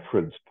important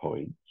reference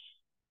points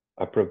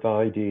are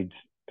provided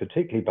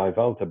particularly by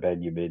Walter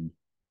Benjamin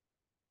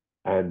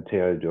and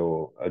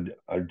Theodor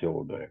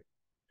Adorno,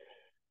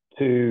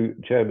 two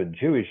German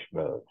Jewish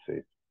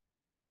Marxists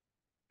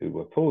who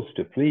were forced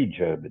to flee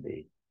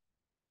Germany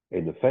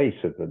in the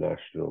face of the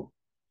National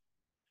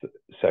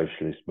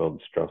Socialist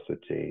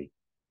monstrosity.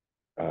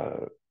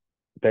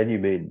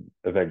 Benjamin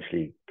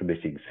eventually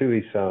committing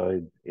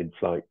suicide in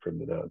flight from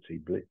the Nazi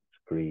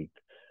blitzkrieg.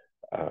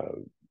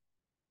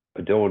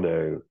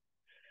 Adorno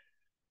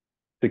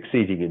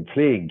succeeding in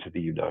fleeing to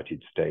the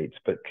United States,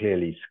 but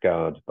clearly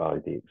scarred by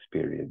the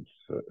experience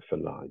for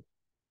life.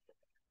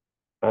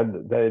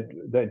 And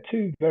they're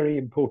two very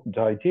important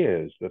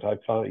ideas that I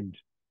find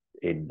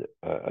in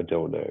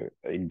Adorno,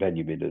 in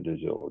Benjamin and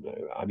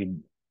Adorno. I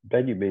mean,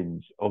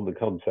 Benjamin's On the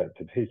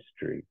Concept of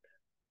History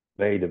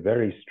made a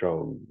very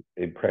strong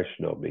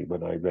impression on me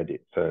when I read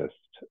it first,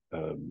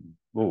 a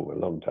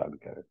long time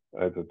ago,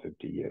 over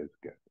 50 years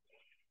ago,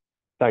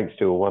 thanks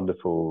to a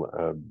wonderful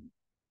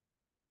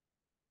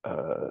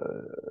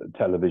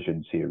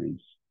television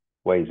series,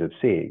 Ways of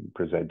Seeing,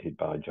 presented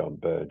by John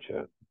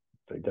Berger.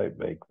 They don't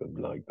make them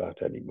like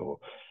that anymore.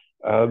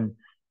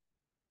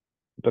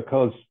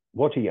 Because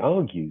what he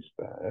argues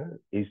there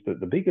is that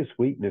the biggest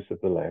weakness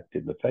of the left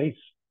in the face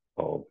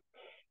of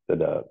the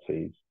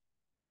Nazis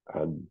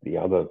and the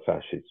other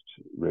fascist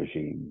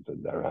regimes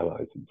and their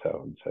allies and so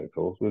on and so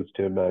forth was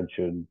to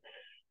imagine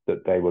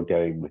that they were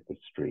going with the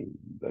stream,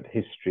 that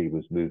history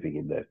was moving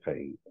in their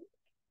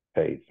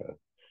favor.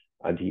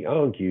 And he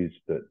argues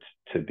that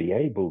to be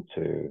able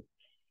to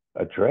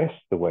address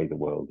the way the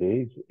world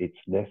is,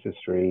 it's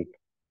necessary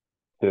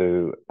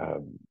to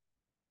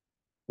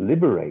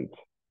liberate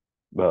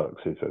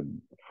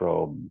Marxism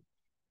from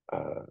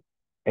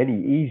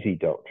any easy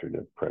doctrine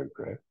of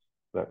progress.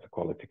 That's a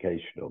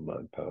qualification on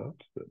my part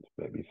that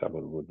maybe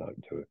someone would like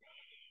to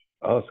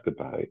ask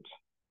about,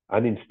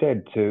 and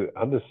instead to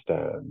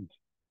understand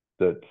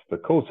that the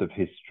course of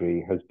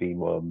history has been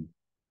one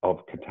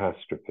of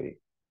catastrophe.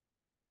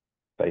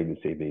 Famous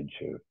image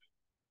of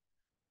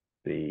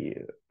the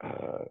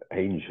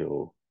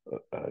angel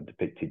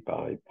depicted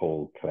by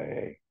Paul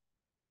Klee,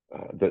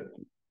 that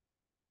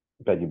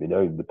Benjamin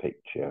owned the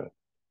picture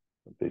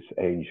of this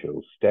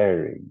angel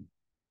staring,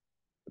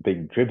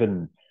 being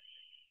driven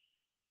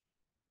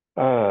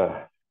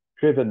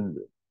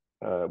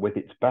with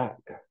its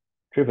back,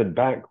 driven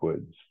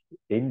backwards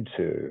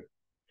into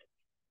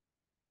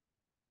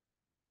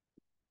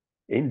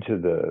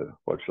the,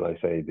 what shall I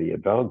say, the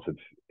advance of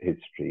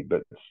history,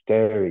 but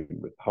staring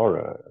with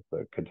horror at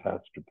the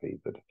catastrophe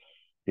that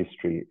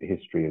history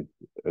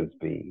has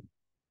been.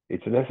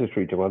 It's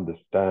necessary to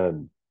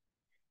understand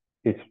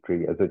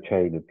history as a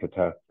chain of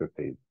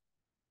catastrophes,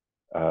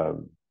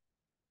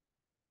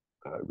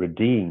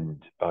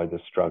 redeemed by the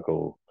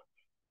struggles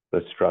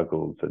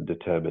and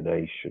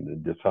determination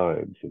and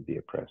defiance of the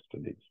oppressed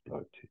and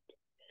exploited.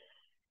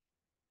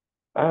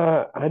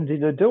 And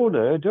in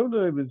Adorno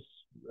was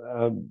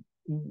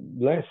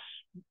less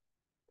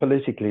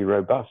politically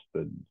robust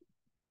than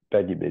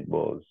Benjamin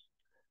was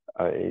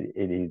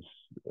in his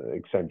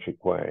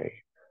eccentric way.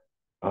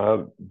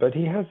 But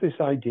he has this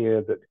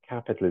idea that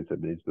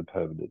capitalism is the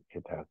permanent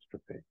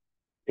catastrophe.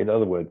 In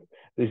other words,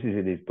 this is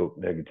in his book,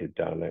 Negative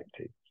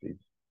Dialectics, his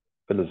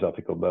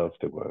philosophical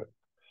masterwork,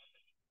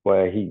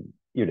 where he's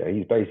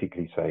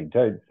basically saying,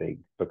 don't think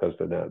because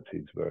the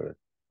Nazis were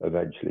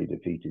eventually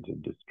defeated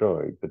and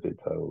destroyed that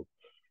it's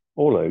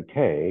all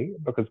okay,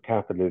 because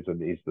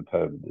capitalism is the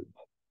permanent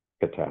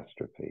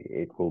catastrophe.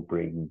 It will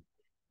bring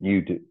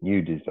new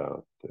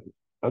disasters,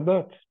 and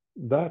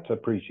that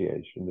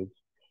appreciation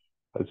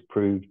has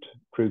proved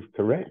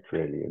correct,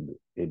 really,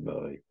 in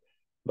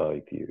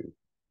my view.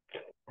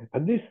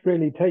 And this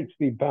really takes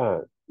me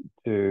back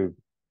to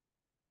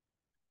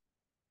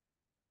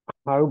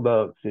how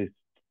Marxist,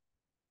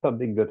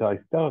 something that I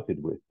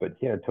started with, but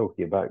here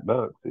talking about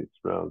Marxists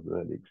rather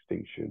than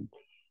Extinction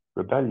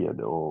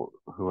Rebellion or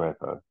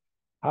whoever,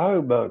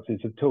 how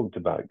Marxists have talked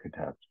about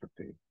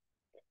catastrophe.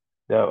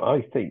 Now,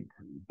 I think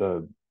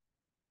the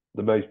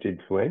most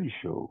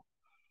influential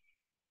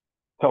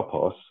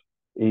topos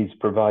is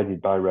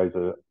provided by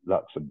Rosa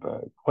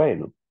Luxemburg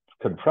when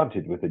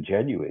confronted with a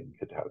genuine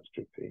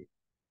catastrophe,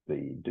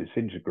 the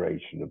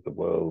disintegration of the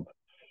world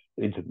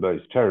into the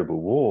most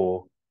terrible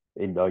war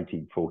in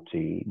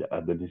 1914,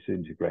 and the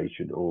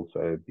disintegration also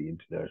of the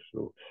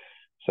international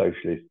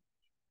socialist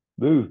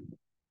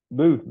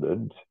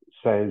movement,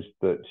 says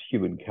that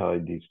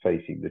humankind is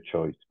facing the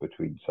choice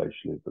between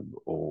socialism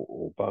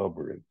or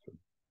barbarism.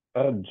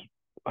 And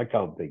I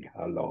can't think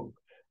how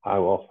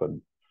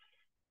often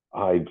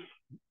I've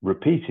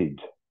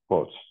repeated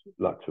what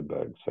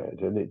Luxemburg said,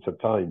 and it's a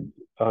fine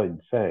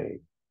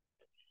saying.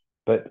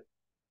 But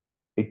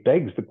it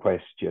begs the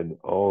question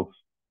of,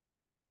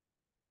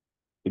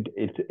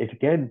 it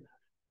again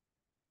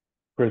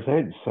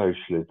presents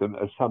socialism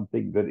as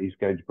something that is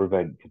going to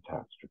prevent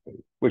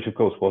catastrophe, which of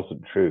course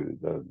wasn't true.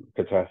 The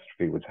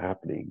catastrophe was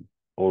happening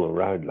all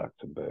around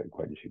Luxemburg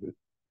when she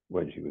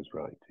was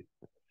writing.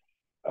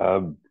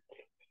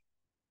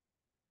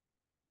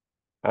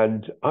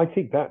 And I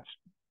think that's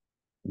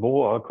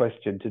more our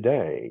question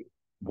today.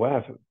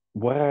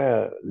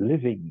 We're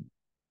living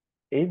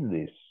in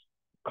this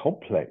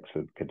complex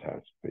of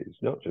catastrophes,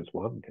 not just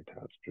one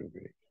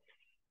catastrophe,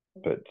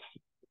 but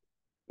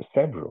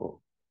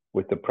several,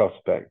 with the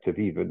prospect of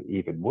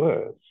even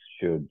worse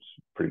should,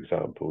 for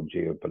example,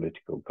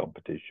 geopolitical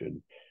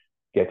competition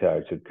get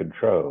out of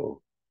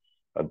control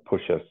and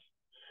push us,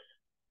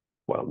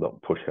 well,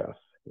 not push us,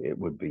 it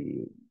would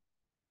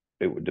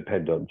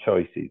depend on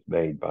choices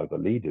made by the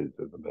leaders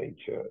of the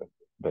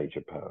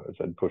major powers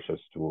and push us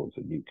towards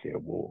a nuclear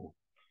war,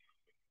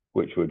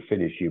 which would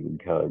finish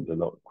humankind a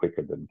lot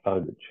quicker than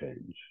climate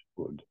change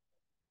would.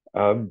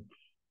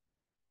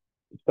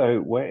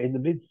 So we're in the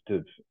midst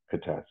of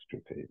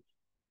catastrophes.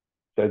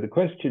 So the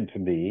question for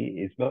me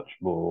is much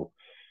more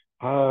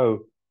how,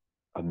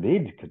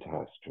 amid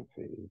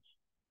catastrophes,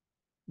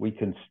 we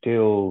can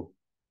still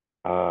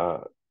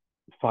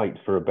fight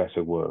for a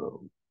better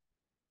world,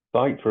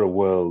 fight for a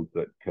world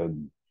that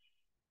can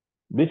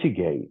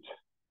mitigate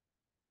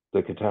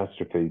the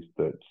catastrophes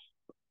that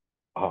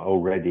are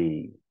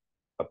already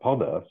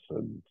upon us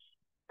and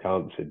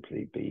can't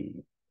simply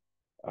be,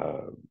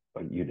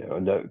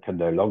 can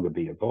no longer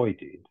be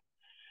avoided,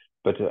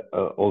 but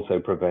also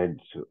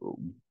prevent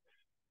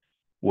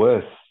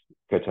worse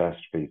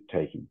catastrophes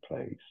taking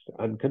place,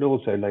 and can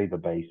also lay the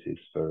basis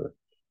for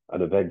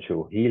an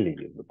eventual healing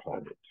of the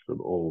planet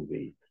from all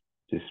the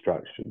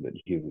destruction that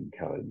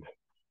humankind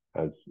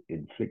has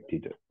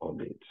inflicted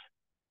on it.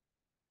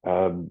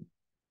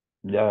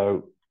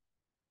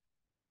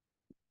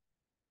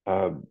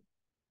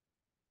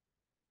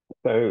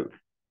 So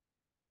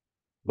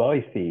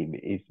my theme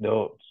is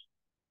not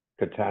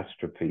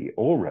catastrophe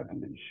or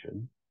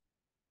revolution,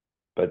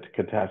 but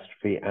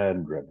catastrophe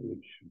and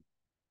revolution.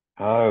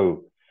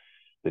 How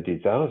the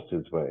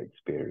disasters we're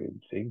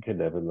experiencing can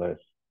nevertheless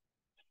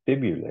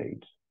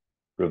stimulate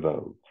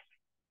revolt.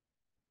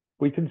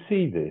 We can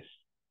see this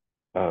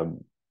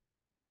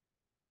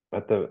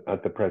at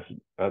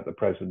the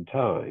present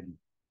time.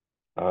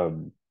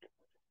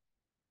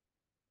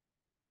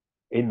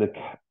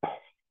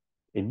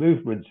 In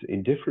movements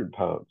in different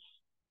parts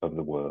of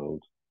the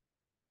world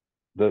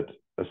that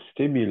are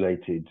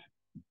stimulated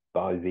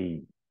by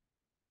the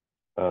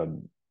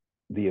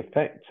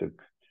effects of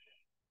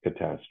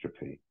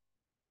catastrophe.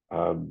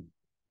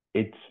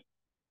 It's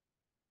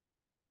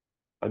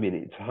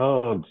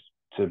hard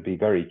to be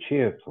very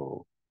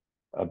cheerful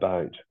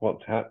about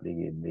what's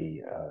happening in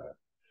the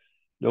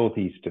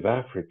northeast of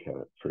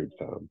Africa, for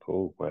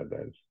example, where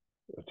there's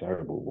a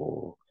terrible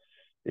war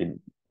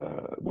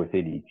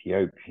within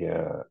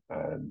Ethiopia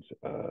and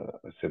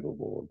a civil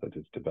war that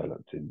has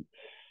developed in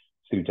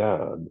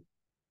Sudan.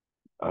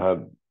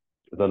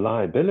 The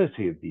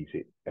liability of these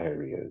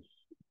areas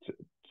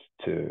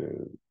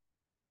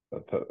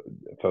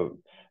for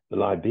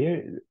the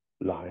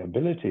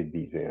liability of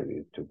these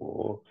areas to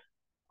war,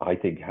 I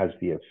think, has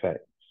the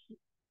effects,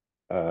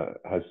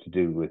 has to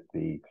do with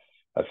the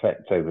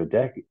effects over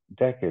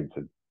decades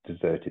of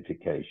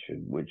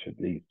desertification, which at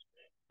least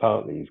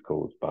partly is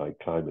caused by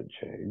climate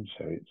change.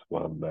 So it's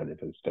one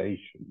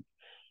manifestation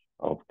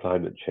of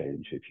climate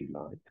change, if you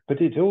like.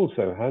 But it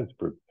also has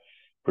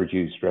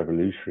produced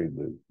revolutionary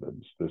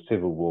movements. The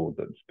civil war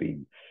that's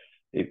been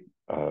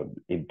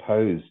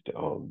imposed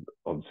on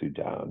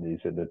Sudan is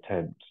an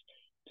attempt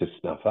to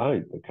snuff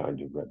out the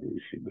kind of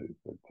revolutionary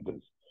movement that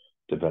has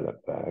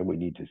developed there. We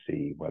need to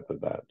see whether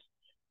that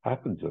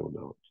happens or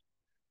not.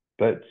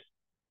 But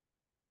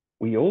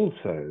we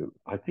also,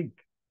 I think,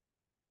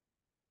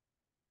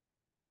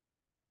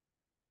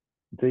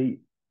 the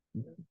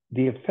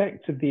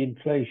effects of the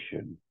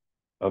inflation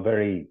are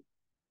very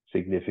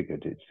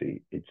significant,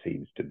 it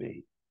seems to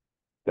me.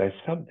 There's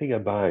something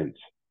about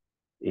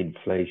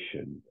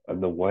inflation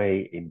and the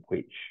way in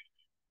which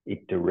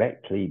it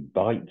directly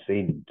bites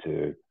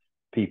into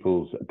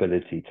people's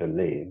ability to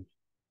live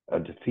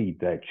and to feed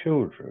their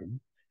children,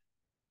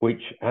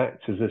 which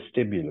acts as a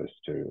stimulus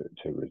to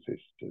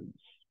resistance.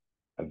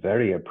 A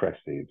very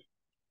oppressive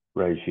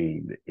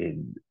regime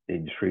in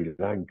Sri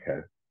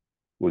Lanka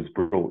was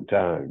brought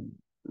down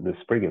in the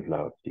spring of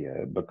last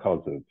year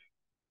because of,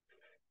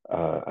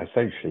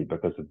 essentially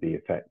because of the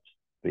effects,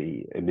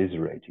 the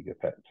immiserating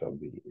effects of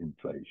the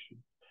inflation.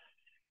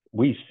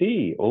 We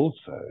see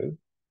also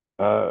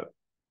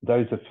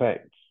those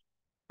effects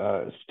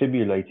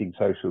stimulating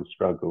social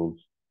struggles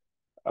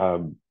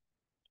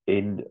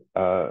in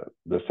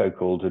the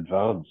so-called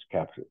advanced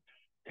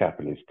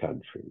capitalist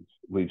countries.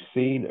 We've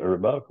seen a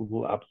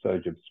remarkable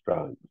upsurge of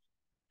strikes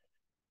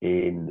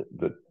in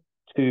the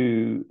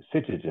two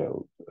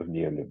citadels of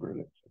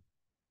neoliberalism,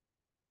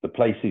 the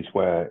places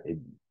where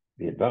in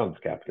the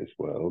advanced capitalist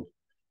world,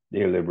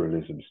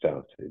 neoliberalism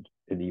started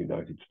in the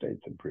United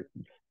States and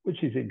Britain,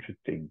 which is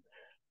interesting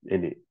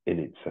in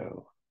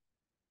itself.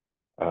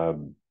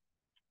 And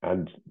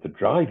the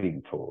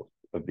driving force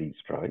of these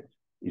strikes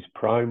is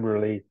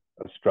primarily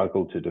a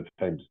struggle to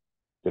defend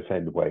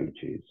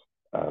wages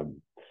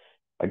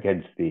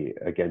against the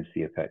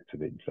effects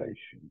of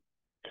inflation.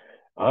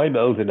 I'm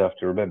old enough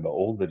to remember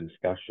all the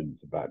discussions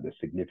about the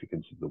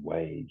significance of the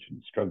wage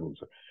and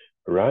struggles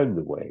around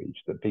the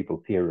wage that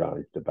people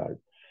theorized about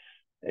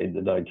in the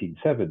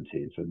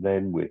 1970s. And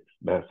then with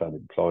mass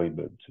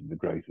unemployment and the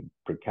growth of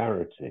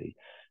precarity,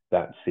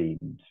 that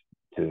seemed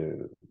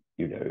to,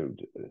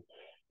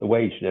 the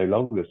wage no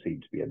longer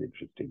seemed to be an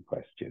interesting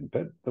question,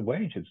 but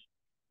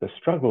the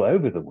struggle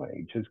over the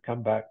wage has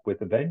come back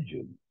with a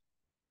vengeance,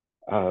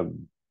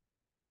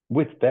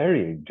 with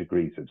varying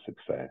degrees of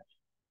success.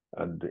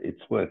 And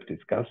it's worth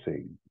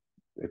discussing,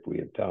 if we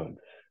have time,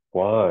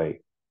 why,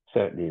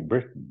 certainly in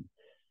Britain,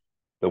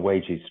 the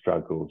wages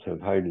struggles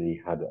have only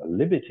had a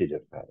limited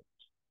effect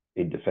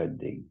in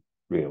defending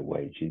real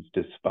wages,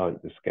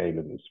 despite the scale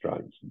of the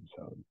strikes and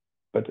so on.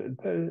 But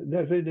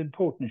there's an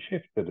important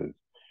shift that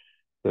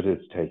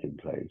has taken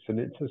place, and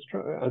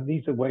and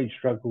these are wage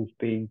struggles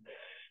being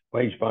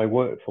waged by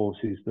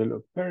workforces that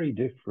look very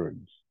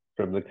different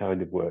from the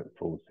kind of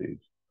workforces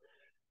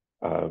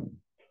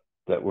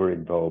that were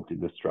involved in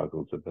the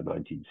struggles of the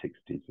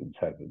 1960s and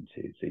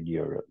 70s in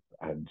Europe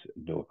and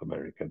North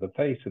America, the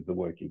face of the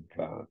working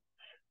class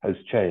has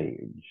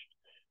changed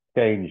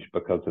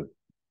because of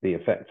the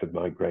effects of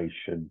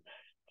migration,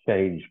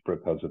 changed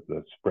because of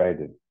the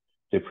spread of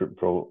different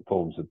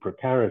forms of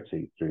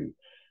precarity through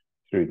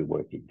the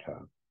working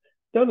class.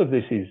 None of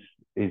this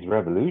is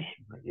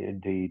revolutionary.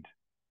 Indeed,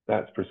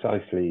 that's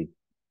precisely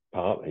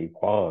partly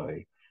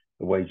why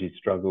the wages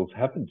struggles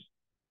haven't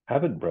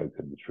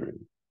broken through.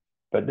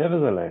 But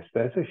nevertheless,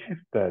 there's a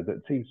shift there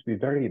that seems to be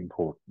very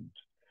important.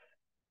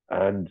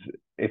 And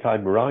if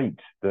I'm right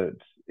that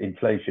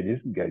inflation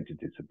isn't going to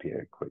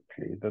disappear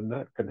quickly, then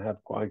that can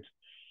have quite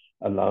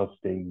a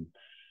lasting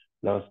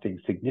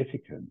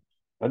significance.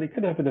 And it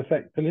can have an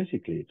effect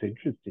politically. It's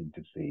interesting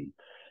to see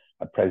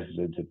a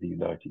president of the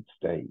United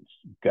States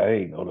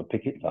going on a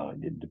picket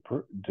line in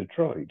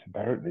Detroit,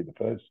 apparently the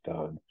first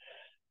time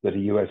that a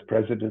US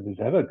president has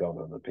ever gone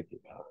on a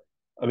picket line.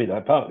 I mean,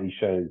 that partly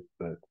shows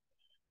that,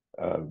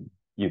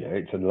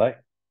 it's an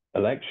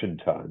election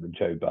time and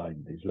Joe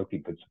Biden is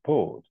looking for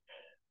support.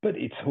 But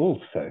it's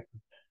also,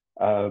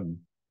 the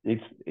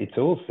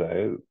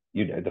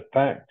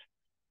fact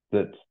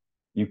that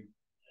he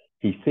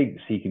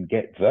thinks he can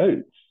get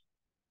votes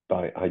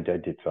by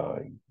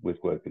identifying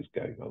with workers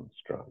going on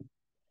strike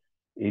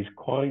is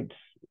quite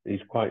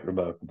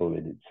remarkable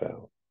in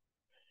itself.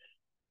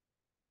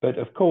 But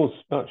of course,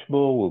 much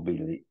more will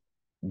be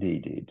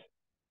needed.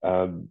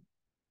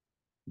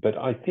 But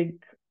I think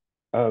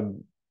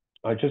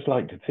I'd just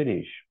like to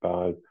finish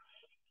by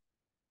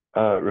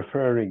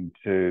referring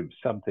to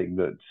something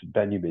that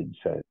Benjamin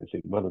says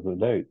in one of the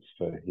notes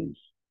for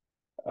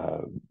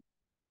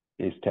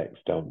his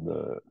text on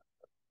the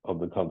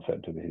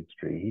concept of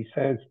history. He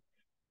says,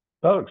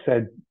 Marx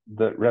said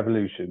that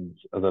revolutions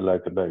are the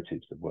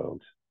locomotives of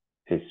world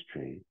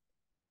history,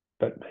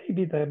 but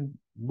maybe they're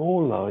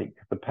more like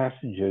the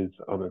passengers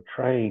on a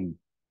train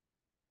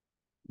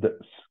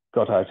that's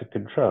got out of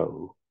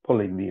control,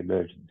 pulling the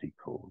emergency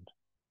cord.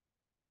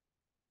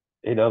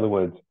 In other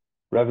words,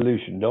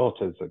 revolution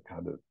not as a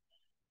kind of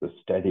the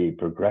steady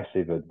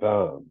progressive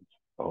advance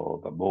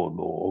of a more and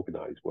more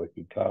organized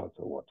working class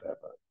or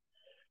whatever,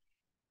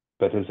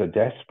 but as a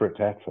desperate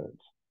effort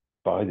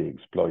by the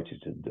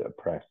exploited and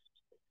oppressed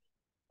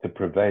to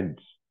prevent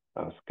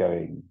us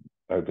going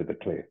over the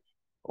cliff,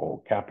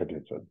 or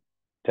capitalism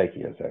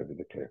taking us over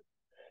the cliff.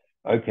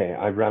 Okay,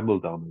 I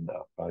rambled on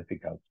enough. I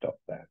think I'll stop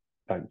there.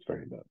 Thanks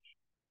very much.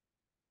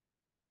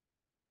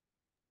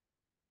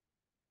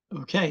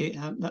 Okay,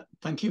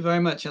 thank you very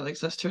much, Alex.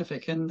 That's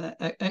terrific and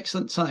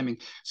excellent timing.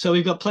 So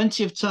we've got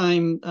plenty of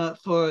time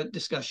for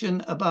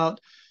discussion, about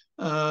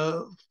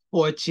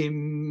 40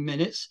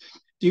 minutes.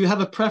 Do you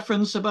have a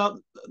preference about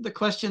the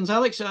questions,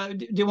 Alex?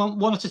 Do you want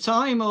one at a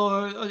time,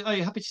 or are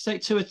you happy to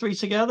take two or three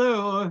together?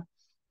 Or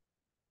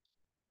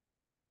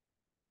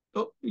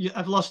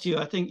I've lost you.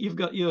 I think you've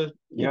got your.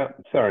 Yeah,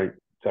 sorry.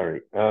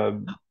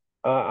 I'm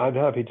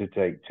happy to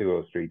take two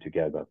or three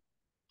together.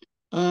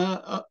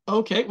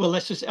 Okay, well,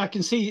 let's just. I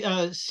can see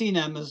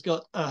Sinem has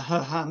got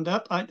her hand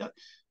up.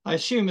 I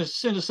assume as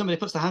soon as somebody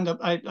puts the hand up,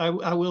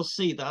 I will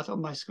see that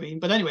on my screen.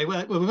 But anyway,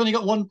 we've only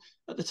got one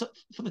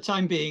for the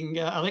time being,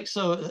 Alex.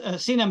 So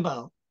Sinem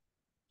Bal.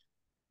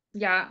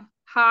 Yeah.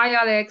 Hi,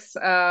 Alex.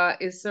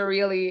 It's a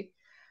really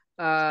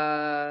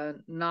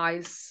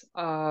nice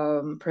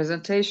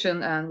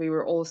presentation, and we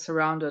were all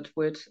surrounded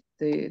with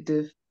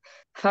the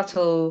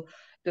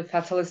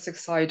fatalistic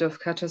side of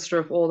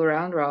catastrophe all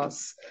around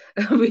us.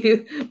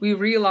 we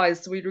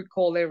realized we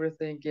recall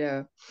everything.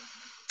 Yeah.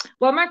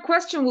 Well, my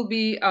question will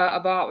be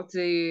about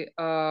the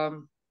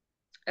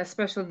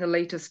especially in the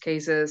latest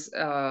cases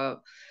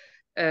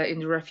in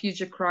the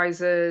refugee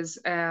crisis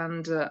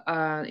and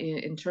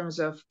in terms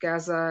of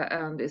Gaza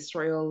and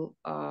Israel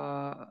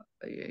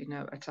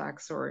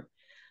attacks or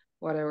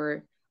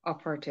whatever,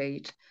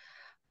 apartheid.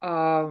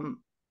 How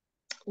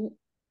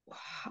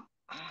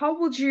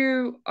would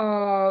you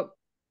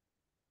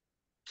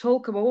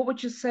talk about, what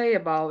would you say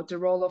about the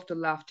role of the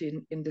left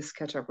in this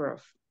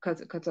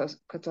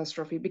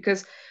catastrophe?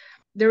 Because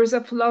there is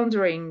a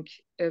floundering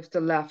of the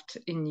left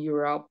in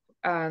Europe,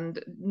 and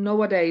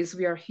nowadays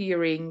we are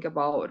hearing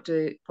about,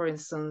 for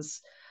instance,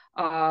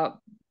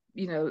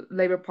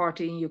 Labour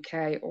Party in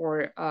UK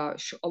or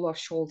Olaf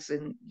Scholz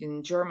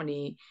in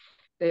Germany.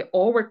 They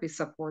overtly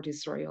support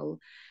Israel,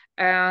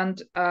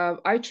 and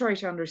I try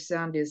to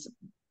understand this.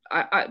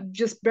 I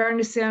just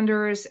Bernie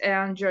Sanders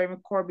and Jeremy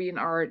Corbyn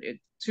are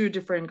two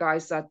different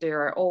guys that they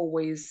are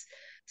always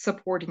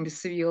supporting the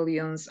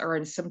civilians,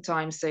 or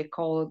sometimes they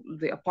call it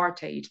the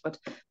apartheid. But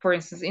for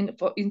instance, in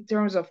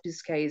terms of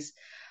this case,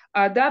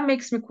 that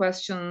makes me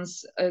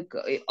questions.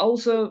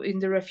 Also, in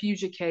the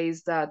refugee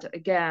case, that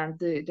again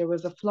there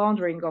was a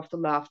floundering of the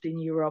left in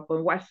Europe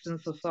and Western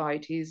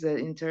societies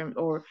in terms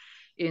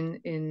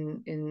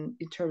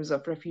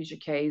of refugee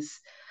case.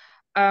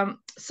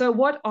 So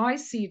what I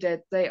see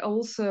that they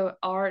also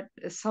are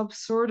some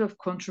sort of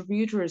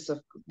contributors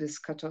of this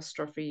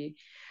catastrophe,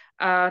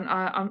 and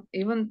I'm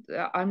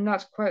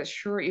not quite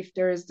sure if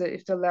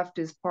if the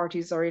leftist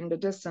parties are in the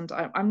dissent.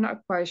 I'm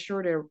not quite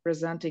sure they're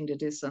representing the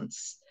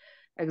dissents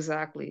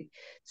exactly.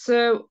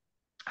 So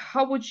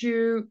how would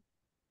you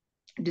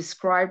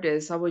describe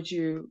this? What would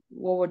you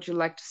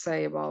like to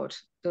say about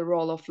the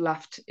role of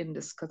left in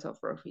this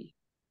catastrophe?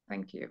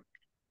 Thank you.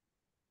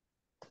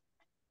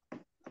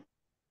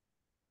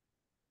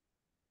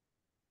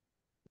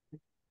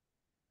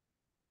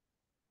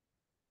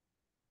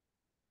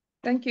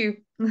 Thank you.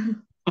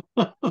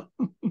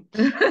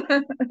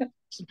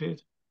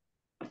 Disappeared.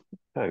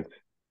 Thanks.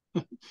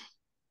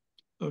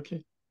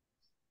 Okay.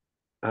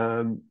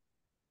 Do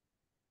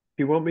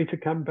you want me to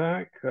come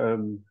back?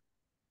 Well,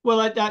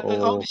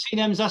 obviously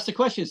Nem's asked a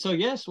question, so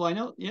yes, why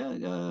not?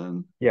 Yeah.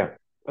 Yeah.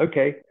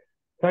 Okay.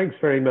 Thanks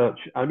very much.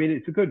 I mean,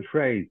 it's a good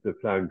phrase, the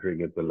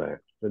floundering of the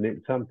left, and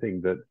it's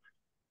something that.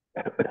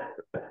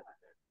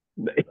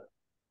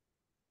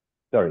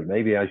 Sorry,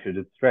 maybe I should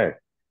have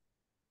stressed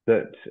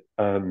that.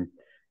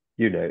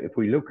 If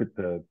we look at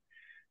the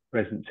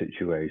present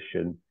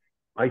situation,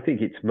 I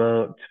think it's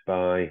marked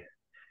by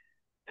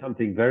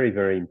something very,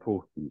 very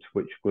important,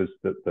 which was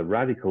that the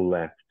radical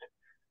left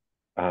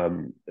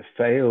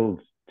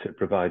failed to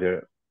provide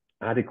an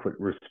adequate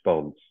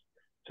response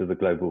to the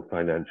global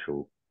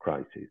financial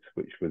crisis,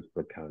 which was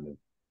the kind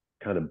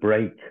of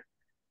break,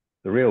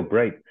 the real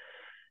break.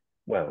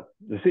 Well,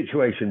 the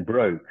situation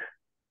broke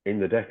in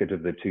the decade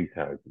of the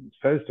 2000s,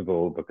 first of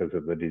all, because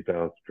of the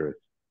disastrous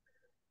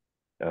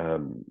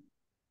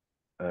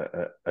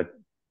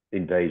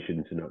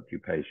invasions and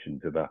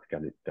occupations of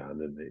Afghanistan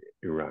and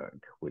Iraq,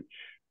 which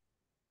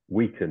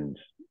weakened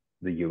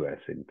the US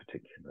in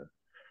particular,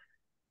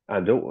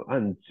 and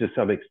to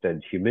some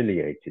extent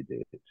humiliated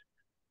it,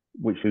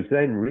 which was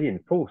then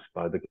reinforced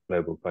by the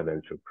global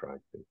financial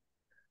crisis,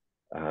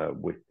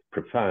 with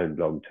profound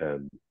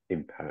long-term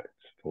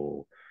impacts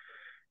for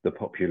the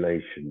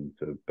populations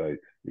of both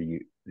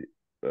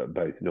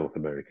North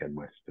America and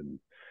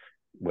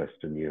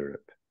Western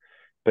Europe.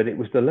 But it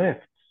was the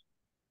left,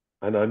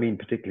 and I mean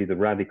particularly the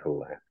radical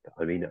left.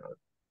 I mean,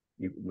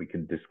 we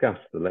can discuss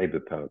the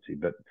Labour Party,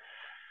 but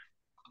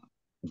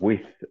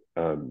with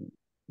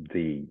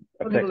the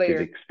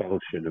effective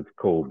expulsion of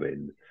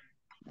Corbyn,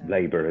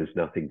 Labour has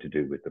nothing to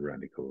do with the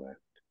radical left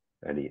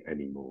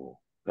anymore.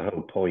 The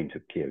whole point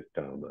of Keir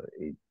Starmer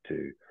is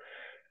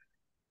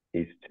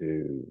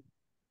to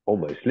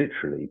almost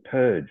literally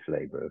purge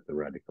Labour of the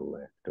radical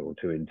left, or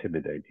to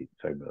intimidate it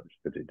so much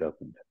that it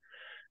doesn't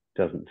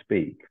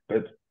speak.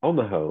 But on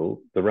the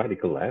whole, the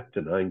radical left,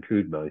 and I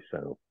include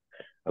myself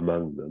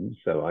among them,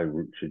 so I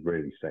should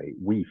really say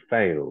we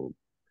failed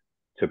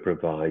to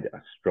provide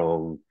a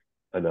strong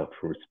enough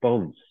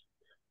response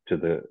to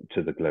the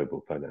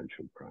global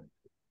financial crisis.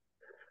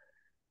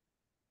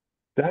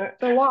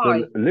 So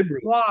why?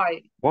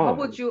 How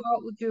would you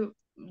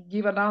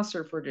give an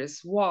answer for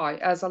this? Why,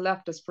 as a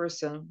leftist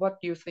person, what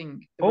do you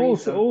think? All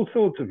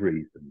sorts of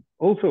reasons.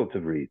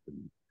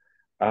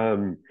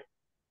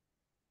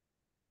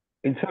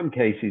 In some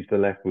cases, the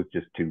left was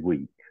just too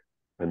weak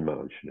and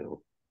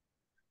marginal.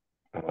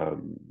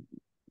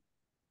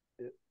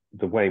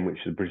 The way in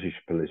which the British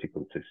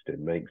political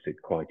system makes it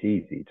quite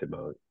easy to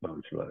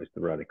marginalise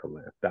the radical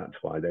left. That's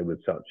why there was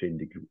such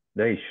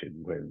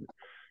indignation when,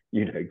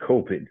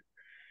 Corbyn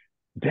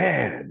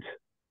dared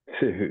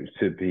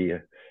to be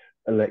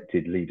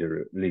elected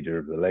leader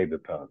of the Labour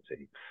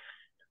Party.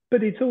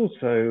 But it's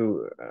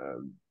also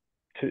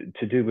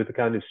to do with the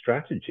kind of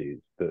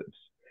strategies that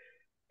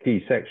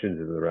key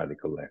sections of the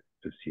radical left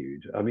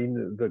pursued. I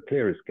mean, the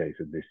clearest case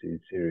of this is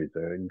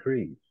Syriza in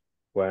Greece,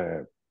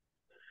 where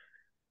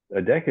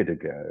a decade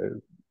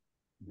ago,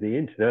 the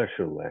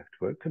international left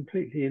were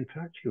completely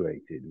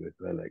infatuated with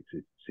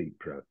Alexis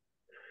Tsipras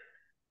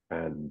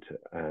and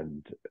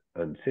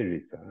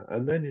Syriza,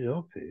 and then in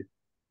office,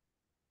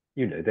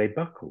 they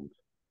buckled.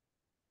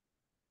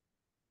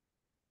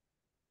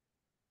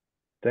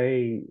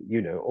 They,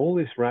 all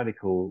this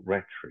radical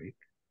rhetoric,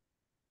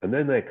 and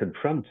then they're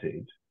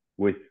confronted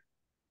with,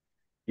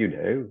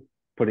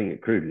 putting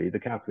it crudely, the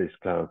capitalist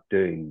class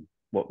doing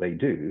what they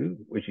do,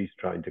 which is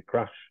trying to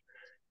crush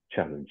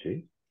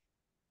challenges,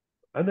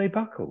 and they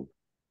buckled.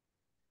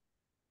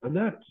 And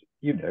that,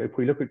 if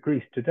we look at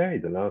Greece today,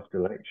 the last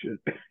election,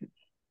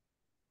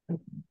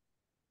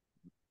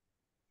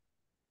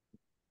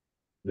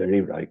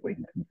 very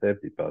right-wing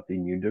Conservative Party,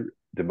 New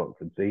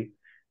Democracy,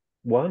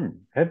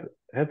 won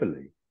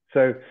heavily.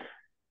 So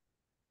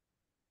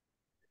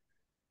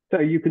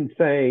you can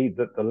say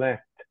that the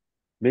left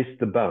missed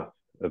the bus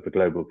of the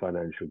global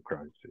financial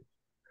crisis.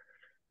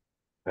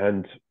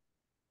 And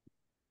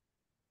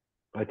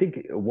I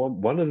think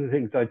one of the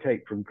things I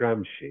take from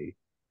Gramsci,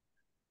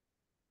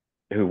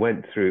 who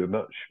went through a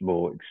much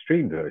more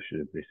extreme version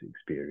of this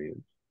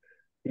experience,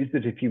 is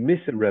that if you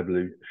miss a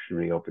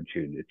revolutionary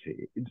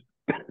opportunity,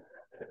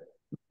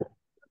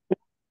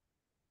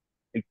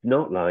 it's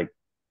not like,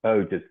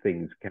 oh, just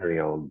things carry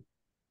on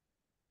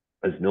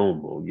as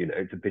normal.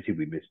 It's a pity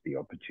we missed the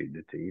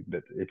opportunity,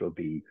 but it'll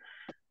be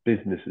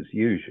business as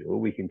usual.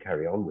 We can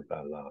carry on with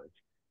our lives.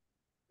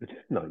 It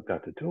isn't like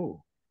that at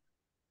all.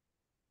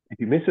 If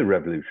you miss a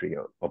revolutionary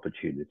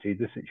opportunity,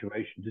 the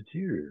situation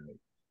deteriorates,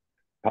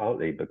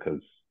 partly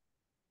because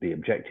the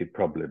objective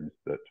problems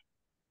that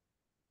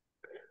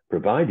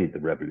provided the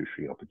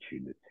revolutionary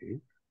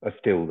opportunity are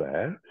still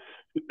there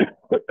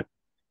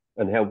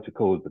and help to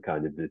cause the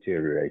kind of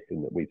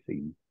deterioration that we've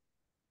seen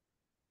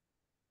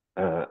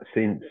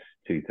since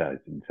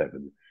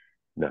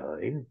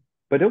 2007-9,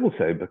 but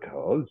also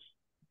because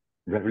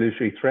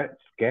revolutionary threats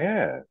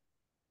scare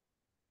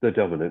the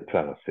dominant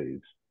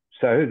classes.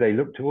 So they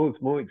look towards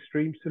more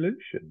extreme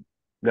solutions.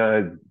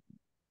 Now,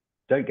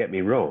 don't get me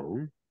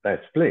wrong,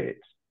 they're split.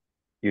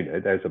 You know,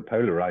 there's a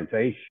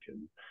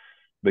polarization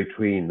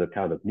between the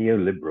kind of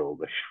neoliberal,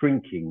 the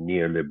shrinking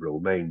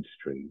neoliberal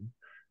mainstream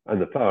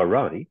and the far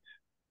right.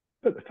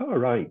 But the far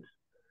right,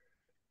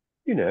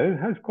 you know,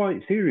 has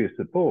quite serious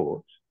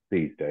support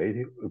these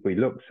days. If we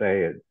look,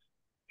 say, at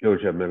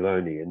Giorgia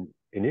Meloni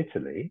in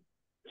Italy,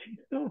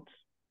 she's not,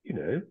 you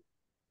know,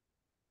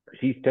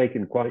 she's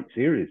taken quite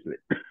seriously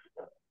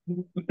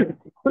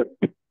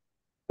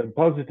and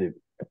positive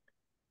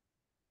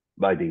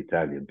by the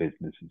Italian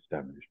business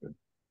establishment.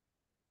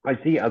 I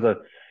see other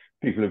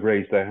people have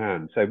raised their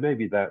hands, so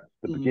maybe that's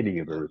the beginning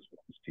of a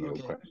response to your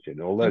question,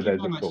 although there's,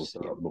 of course, a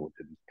lot more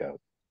to discuss.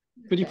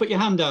 Could you put your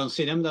hand down,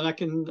 Sinem? Then I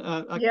can.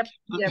 Yep.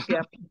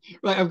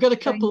 Right, I've got a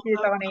couple. Thank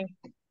you, Toni.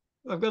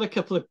 I've got a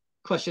couple of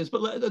questions,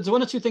 but there's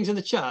one or two things in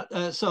the chat.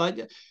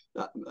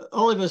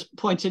 Oliver's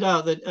pointed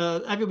out that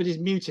everybody's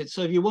muted,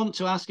 so if you want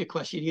to ask a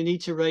question, you need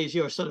to raise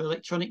your sort of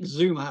electronic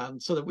Zoom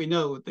hand so that we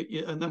know that,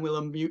 and then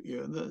we'll unmute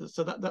you. And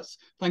so that's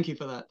thank you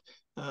for that,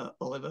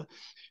 Oliver.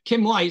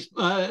 Kim White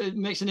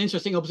makes an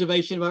interesting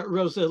observation about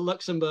Rosa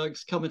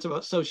Luxemburg's comment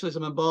about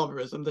socialism and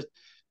barbarism.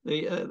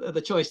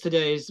 The choice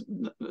today is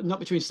not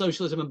between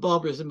socialism and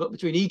barbarism, but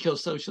between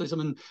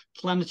eco-socialism and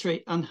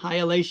planetary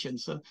annihilation.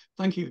 So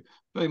thank you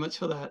very much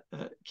for that,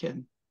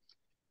 Kim.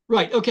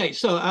 Right, okay,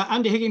 so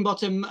Andy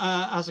Higginbottom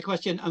has a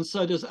question, and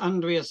so does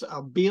Andreas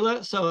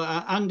Albila. So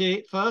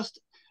Andy first,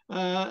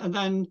 and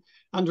then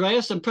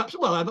Andreas, and perhaps,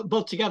 well,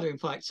 both together, in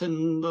fact,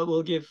 and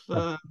we'll give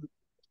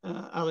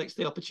Alex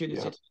the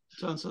opportunity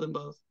to answer them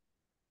both.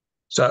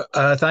 So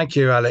thank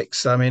you,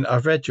 Alex. I mean,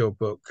 I've read your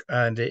book,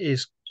 and it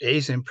is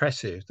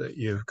impressive that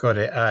you've got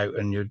it out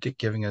and you're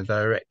giving a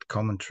direct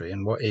commentary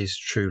on what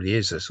truly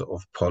is a sort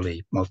of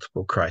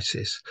multiple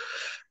crisis.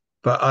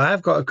 But I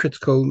have got a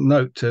critical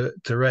note to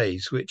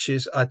raise, which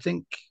is I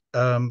think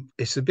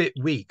it's a bit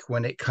weak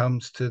when it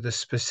comes to the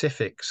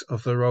specifics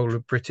of the role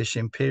of British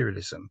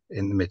imperialism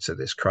in the midst of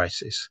this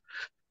crisis.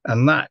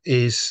 And that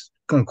is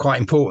quite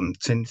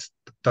important, since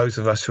those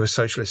of us who are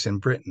socialists in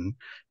Britain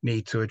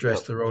need to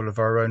address the role of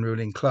our own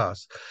ruling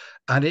class.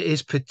 And it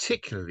is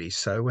particularly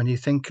so when you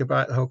think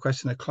about the whole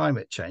question of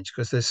climate change,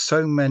 because there's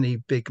so many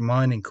big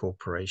mining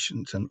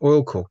corporations and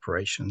oil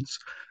corporations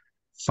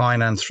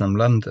financed from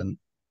London,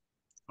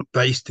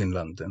 based in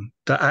London,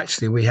 that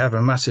actually we have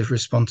a massive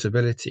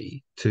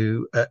responsibility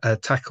to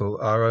tackle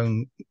our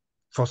own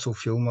fossil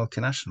fuel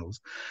multinationals.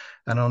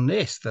 And on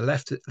this, the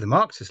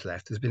Marxist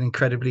left has been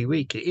incredibly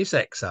weak. It is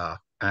XR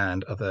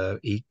and other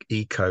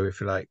eco, if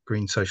you like,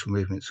 green social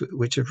movements,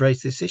 which have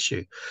raised this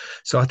issue.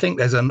 So I think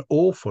there's an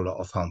awful lot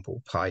of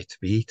humble pie to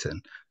be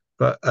eaten.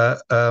 But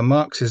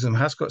Marxism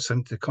has got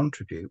something to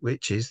contribute,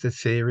 which is the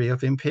theory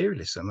of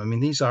imperialism. I mean,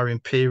 these are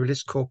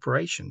imperialist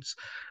corporations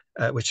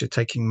which are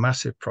taking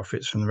massive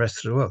profits from the rest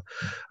of the world.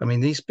 I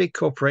mean, these big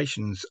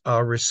corporations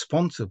are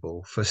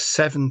responsible for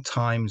 7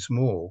 times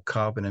more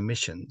carbon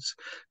emissions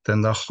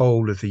than the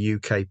whole of the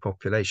UK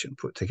population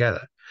put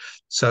together.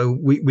 So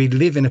we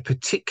live in a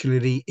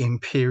particularly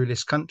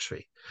imperialist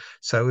country.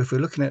 So if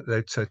we're looking at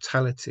the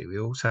totality, we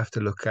also have to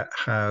look at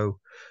how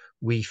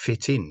we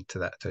fit into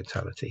that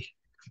totality.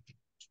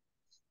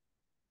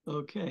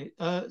 Okay.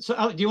 So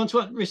Alex, do you want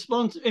to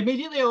respond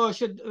immediately, or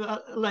should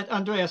let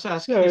Andreas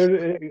ask?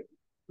 No,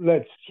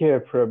 let's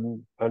hear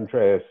from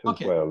Andreas as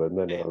well, and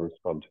then I'll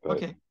respond to both.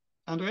 Okay.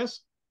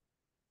 Andreas?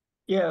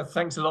 Yeah,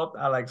 thanks a lot,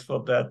 Alex,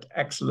 for that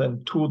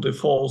excellent tour de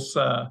force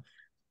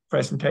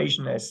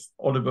presentation. As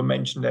Oliver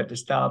mentioned at the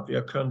start, we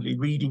are currently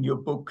reading your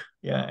book,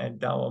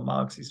 and our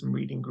Marxism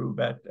reading group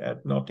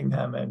at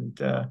Nottingham, and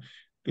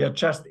we are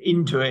just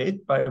into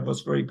it, but it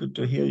was very good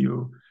to hear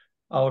you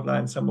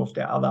outline some of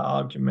the other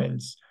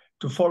arguments.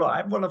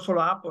 I want to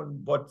follow up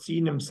on what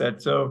Sinem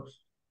said. So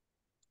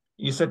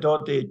you said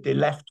the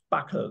left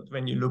buckled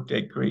when you looked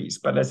at Greece,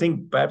 but I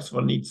think perhaps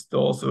one needs to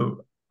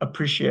also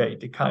appreciate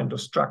the kind of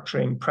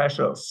structuring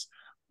pressures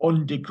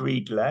on the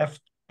Greek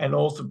left, and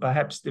also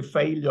perhaps the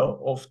failure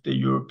of the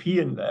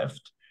European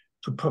left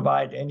to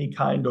provide any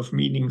kind of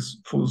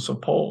meaningful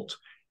support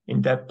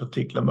in that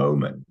particular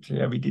moment.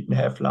 We didn't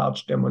have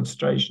large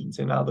demonstrations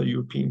in other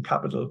European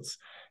capitals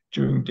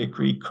during the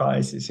Greek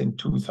crisis in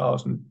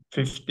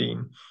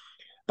 2015.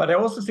 But I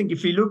also think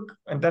if we look,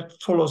 and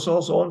that follows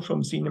also on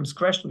from Sinem's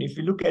question, if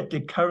you look at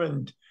the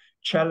current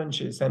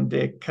challenges and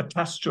the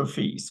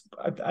catastrophes,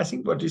 I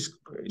think what is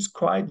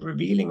quite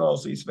revealing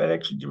also is that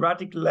actually the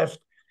radical left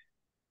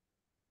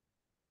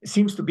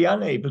seems to be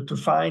unable to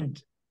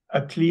find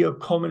a clear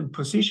common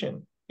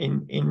position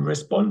in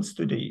response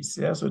to these.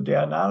 So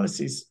their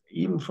analysis,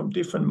 even from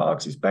different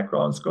Marxist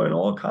backgrounds, go in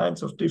all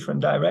kinds of different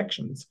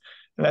directions.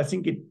 And I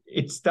think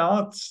it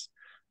starts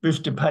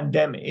with the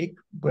pandemic,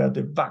 where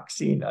the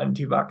vaccine,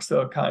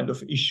 anti-vaxxer kind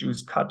of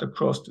issues cut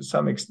across to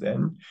some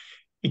extent,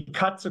 it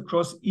cuts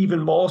across even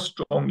more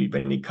strongly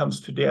when it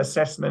comes to the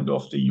assessment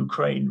of the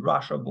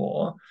Ukraine-Russia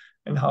war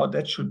and how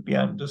that should be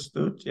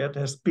understood. Yeah,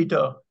 there's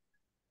bitter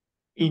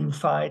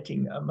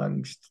infighting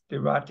amongst the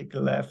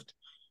radical left.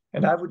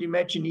 And I would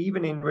imagine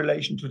even in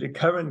relation to the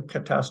current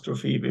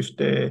catastrophe with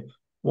the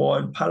war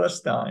in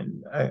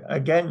Palestine,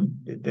 again,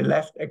 the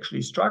left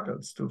actually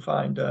struggles to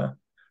find a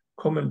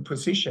common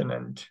position.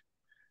 And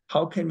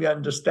how can we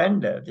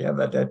understand that? Yeah,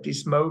 that at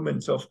these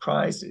moments of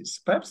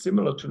crisis, perhaps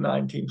similar to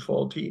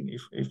 1914,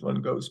 if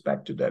one goes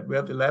back to that,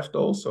 where the left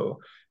also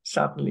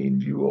suddenly,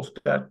 in view of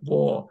that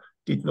war,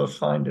 did not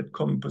find that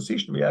common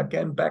position. We are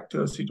again back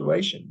to a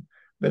situation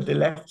where the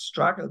left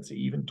struggles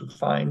even to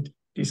find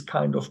this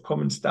kind of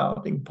common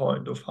starting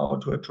point of how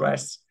to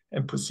address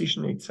and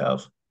position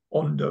itself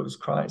on those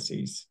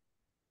crises.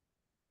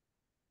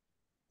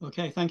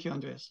 Okay, thank you,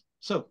 Andreas.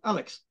 So,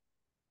 Alex.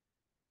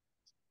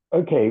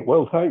 Okay,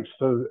 well, thanks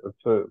for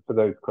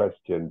those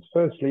questions.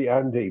 Firstly,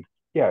 Andy,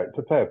 yeah, it's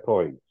a fair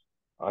point.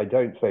 I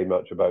don't say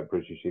much about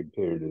British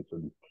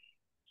imperialism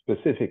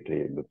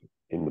specifically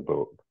in the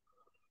book.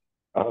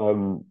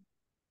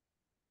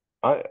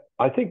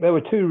 I think there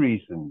were two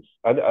reasons,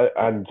 and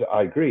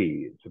I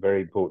agree, it's a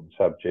very important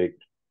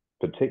subject,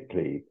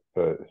 particularly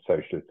for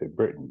socialists in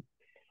Britain.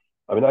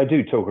 I mean, I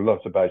do talk a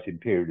lot about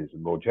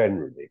imperialism more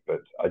generally,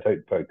 but I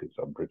don't focus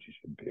on British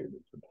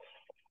imperialism.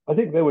 I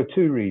think there were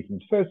two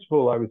reasons. First of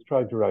all, I was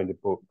trying to write a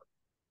book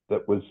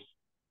that was,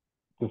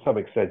 to some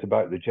extent,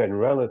 about the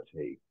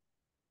generality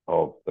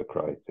of the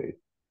crisis,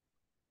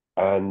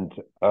 and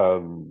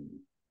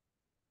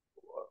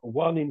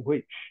one in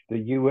which the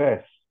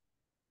US,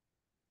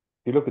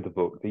 if you look at the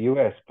book, the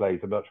US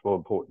plays a much more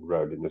important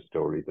role in the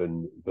story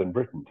than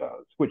Britain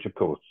does, which, of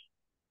course,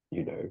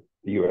 you know,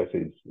 the US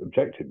is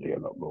objectively a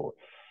lot more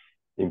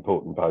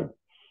important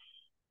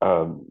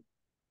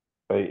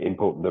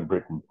important than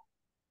Britain.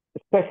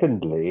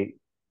 Secondly,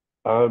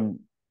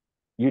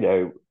 you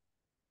know,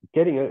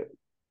 getting a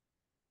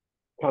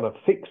kind of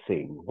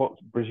fixing what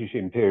British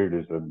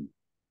imperialism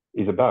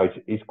is about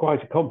is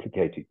quite a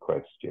complicated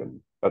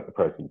question at the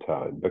present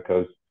time,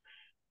 because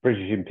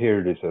British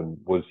imperialism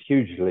was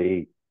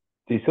hugely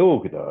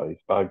disorganized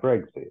by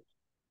Brexit,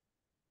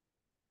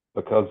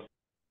 because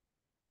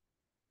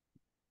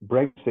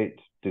Brexit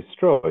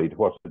destroyed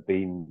what had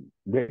been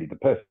really the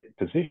perfect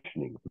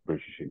positioning for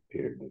British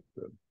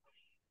imperialism,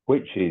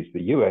 which is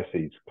the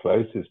US's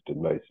closest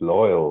and most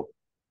loyal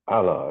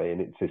ally in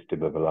its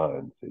system of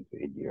alliances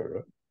in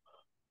Europe,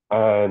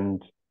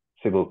 and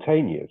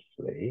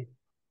simultaneously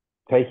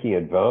taking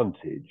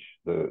advantage,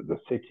 the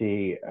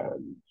city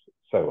and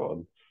so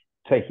on,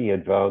 taking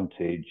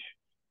advantage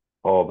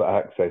of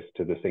access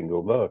to the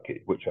single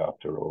market, which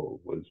after all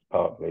was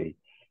partly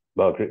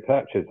Margaret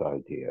Thatcher's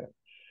idea.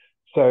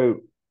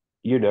 So,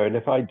 you know, and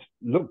if I'd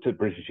looked at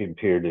British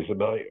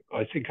imperialism,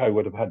 I think I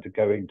would have had to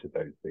go into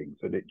those things,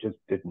 and it just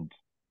didn't,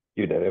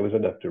 you know, there was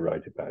enough to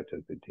write about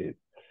as it is.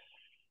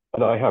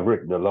 And I have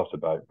written a lot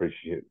about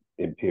British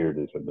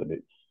imperialism and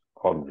its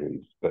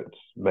quandaries, but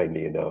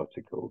mainly in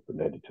articles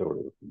and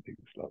editorials and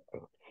things like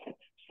that.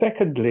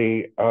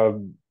 Secondly,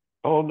 on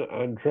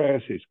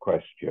Andreas's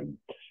question,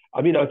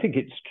 I mean, I think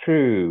it's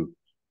true.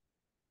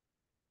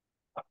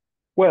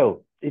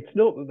 Well, it's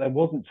not that there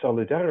wasn't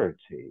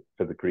solidarity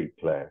for the Greek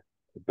left,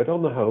 but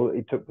on the whole,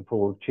 it took the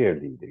form of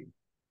cheerleading,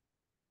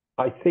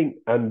 I think,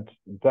 and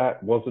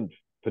that wasn't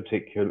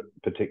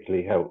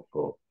particularly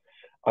helpful.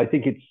 I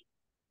think it's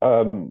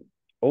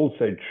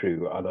also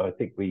true, and I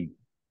think we're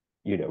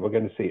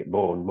going to see it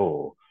more and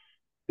more,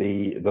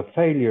 the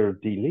failure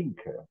of Die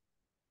Linke,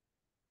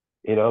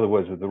 in other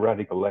words, of the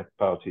radical left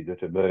party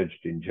that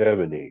emerged in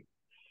Germany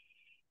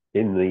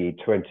in the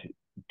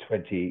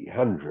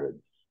 2000s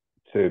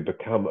to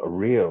become a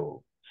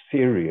real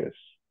serious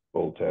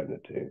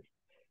alternative,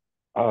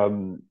 I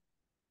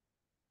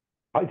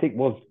think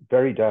was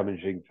very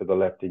damaging for the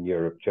left in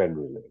Europe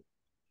generally.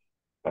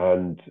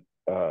 And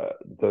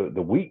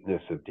the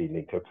weakness of Die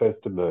Linke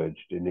first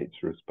emerged in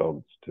its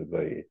response to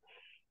the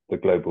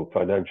global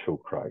financial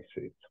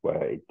crisis,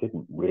 where it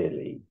didn't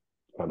really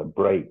kind of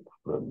break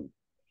from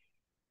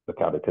the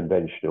kind of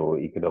conventional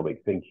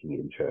economic thinking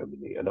in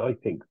Germany. And I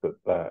think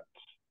that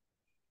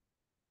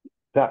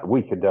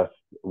weakened us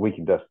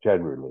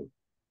generally.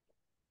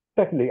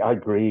 Secondly, I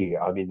agree.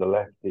 I mean,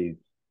 the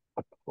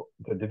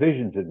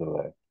divisions in the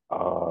left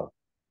are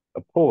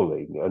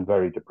appalling and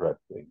very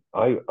depressing.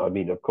 I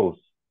mean, of course,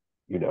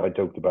 you know, I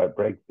talked about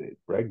Brexit.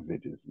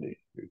 Brexit is an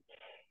issue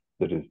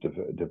that has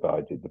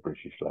divided the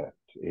British left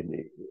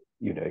in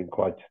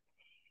quite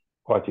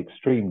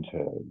extreme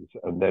terms.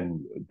 And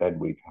then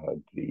we've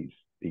had these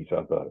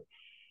other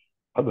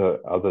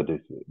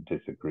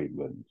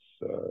disagreements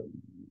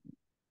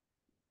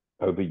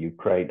over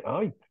Ukraine.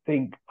 I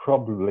think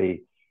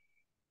probably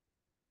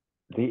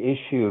the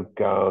issue of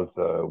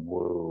Gaza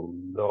will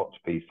not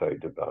be so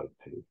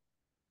divisive,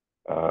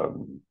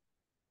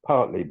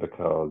 partly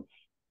because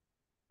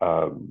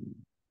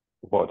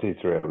what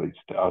Israel is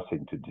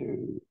starting to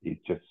do is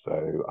just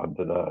so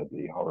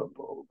undeniably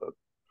horrible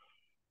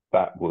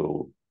that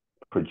will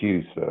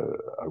produce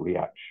a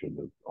reaction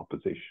of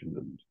opposition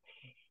and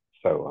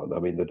so on. I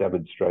mean, the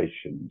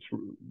demonstrations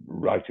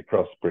right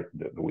across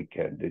Britain at the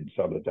weekend in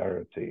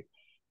solidarity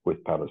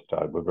with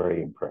Palestine were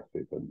very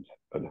impressive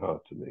and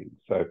heartening.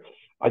 So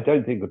I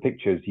don't think the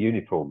picture is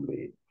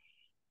uniformly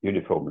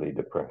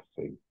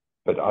depressing,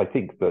 but I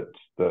think that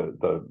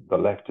the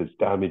left has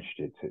damaged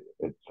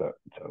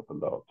itself a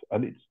lot,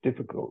 and it's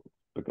difficult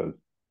because,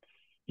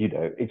 you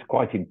know, it's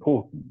quite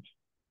important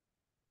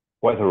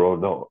whether or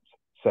not,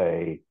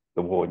 say,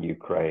 the war in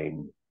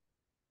Ukraine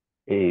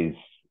is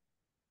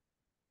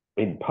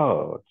in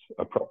part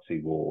a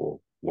proxy war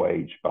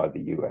waged by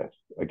the US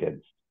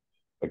against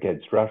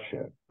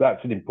Russia.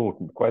 That's an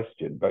important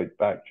question, both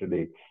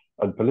factually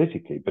and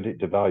politically, but it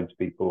divides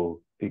people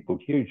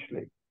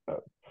hugely.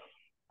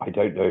 I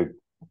don't know,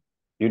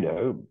 you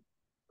know,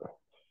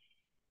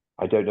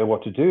 I don't know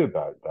what to do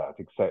about that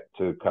except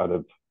to kind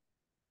of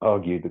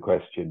argue the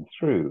question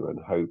through and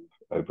hope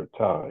over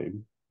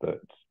time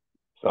that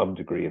some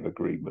degree of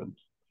agreement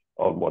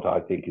on what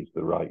I think is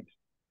the right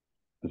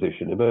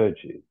position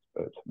emerges.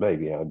 But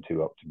maybe I'm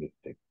too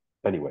optimistic.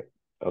 Anyway,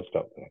 I'll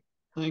stop there.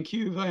 Thank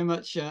you very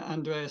much,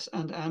 Andreas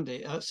and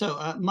Andy.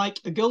 Mike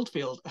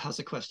Goldfield has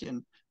a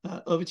question.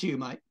 Over to you,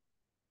 Mike.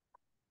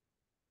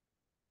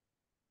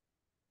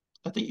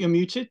 I think you're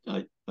muted.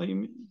 Are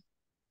you?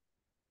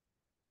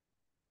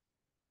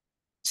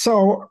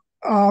 So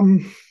I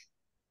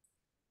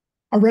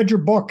read your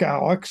book,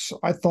 Alex.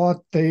 I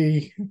thought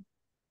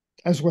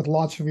as with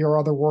lots of your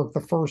other work,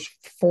 the first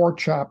 4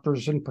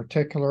 chapters in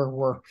particular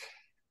were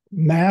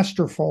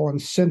masterful in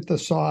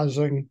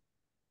synthesizing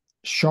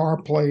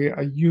sharply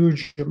a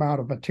huge amount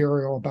of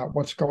material about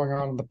what's going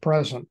on in the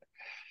present.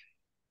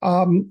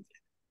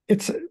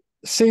 It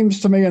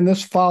seems to me, and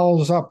this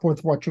follows up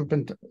with what you've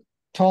been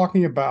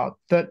talking about,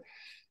 that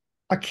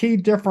a key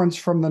difference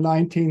from the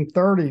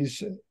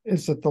 1930s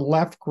is that the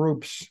left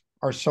groups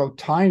are so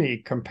tiny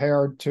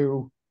compared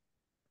to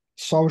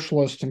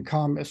socialist and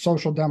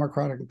social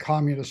democratic and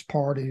communist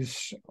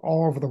parties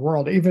all over the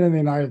world, even in the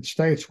United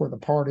States, where the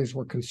parties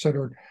were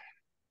considered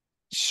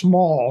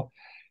small.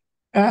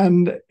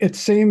 And it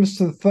seems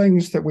the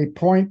things that we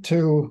point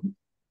to,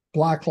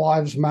 Black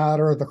Lives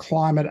Matter, the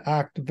climate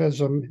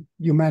activism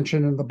you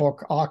mentioned in the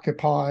book,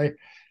 Occupy,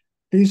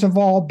 these have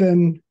all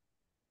been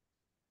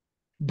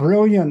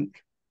brilliant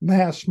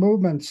mass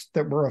movements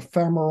that were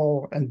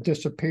ephemeral and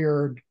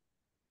disappeared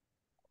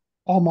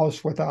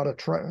almost without a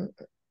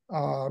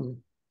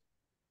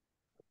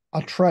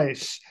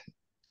trace.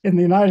 In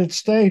the United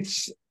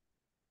States,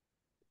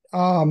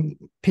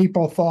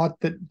 people thought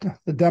that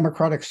the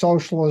Democratic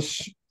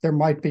Socialists, there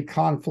might be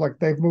conflict.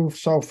 They've moved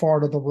so far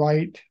to the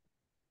right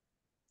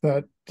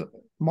that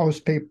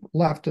most people,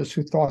 leftists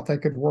who thought they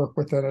could work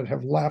within it,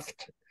 have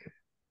left.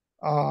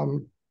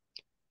 I'm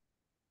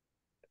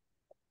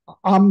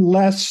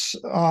less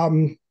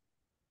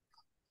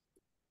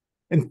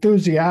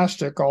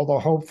enthusiastic, although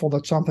hopeful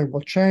that something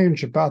will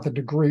change, about the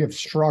degree of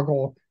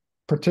struggle,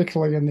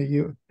 particularly in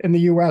the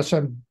U.S.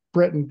 and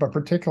Britain, but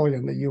particularly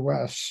in the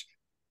U.S.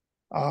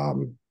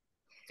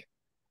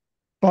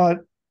 But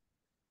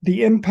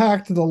the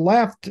impact of the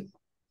left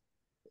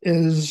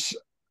is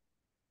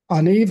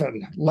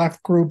uneven.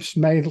 Left groups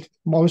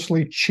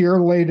mostly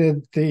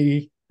cheerleaded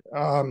the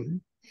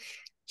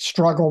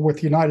struggle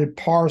with United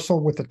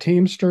Parcel, with the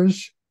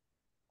Teamsters,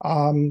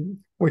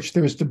 which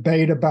there's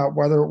debate about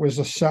whether it was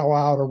a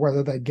sellout or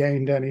whether they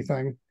gained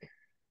anything.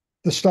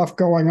 The stuff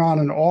going on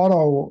in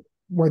auto,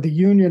 where the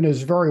union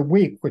is very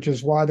weak, which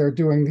is why they're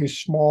doing these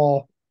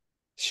small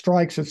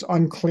strikes, it's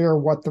unclear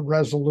what the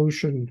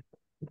resolution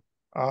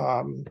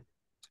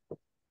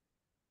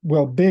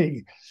will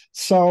be.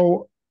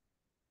 So,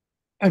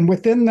 and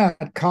within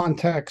that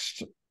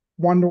context,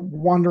 one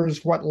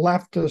wonders what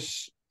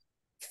leftists,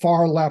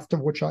 far left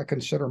of which I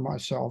consider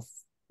myself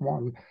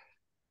one,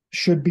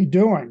 should be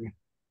doing.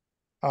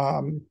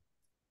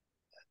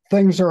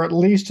 Things are at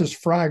least as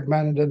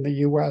fragmented in the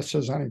US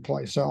as any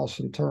place else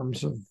in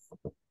terms of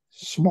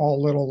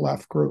small little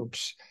left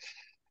groups.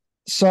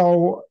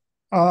 So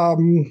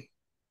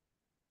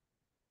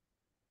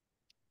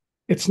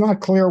it's not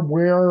clear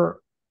where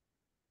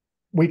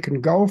we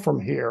can go from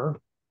here,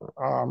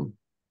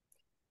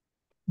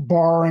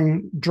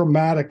 barring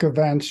dramatic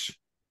events,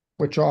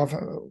 which are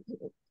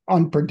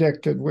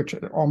unpredicted, which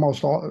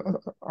almost are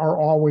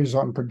always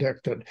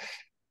unpredicted.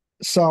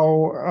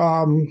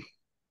 So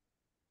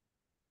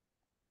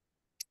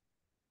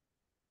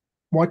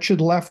what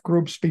should left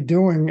groups be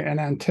doing in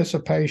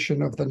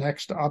anticipation of the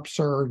next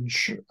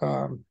upsurge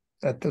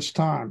at this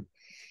time?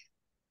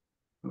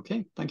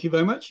 Okay, thank you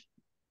very much.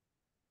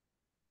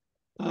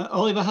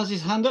 Oliver has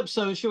his hand up,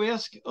 so shall we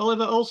ask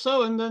Oliver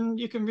also, and then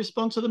you can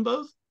respond to them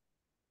both?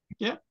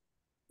 Yeah.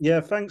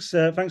 Yeah, thanks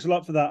a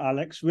lot for that,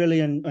 Alex. Really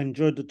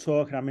enjoyed the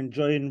talk, and I'm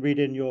enjoying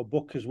reading your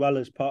book as well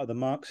as part of the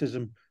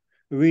Marxism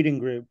reading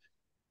group.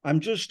 I'm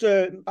just,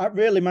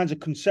 really, mine's a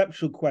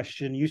conceptual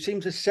question. You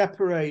seem to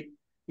separate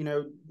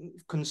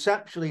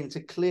conceptually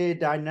into clear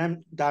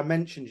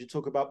dimensions. You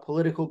talk about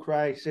political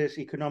crisis,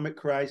 economic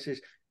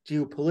crisis,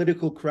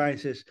 geopolitical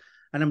crisis.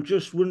 And I'm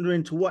just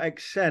wondering to what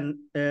extent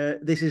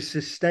this is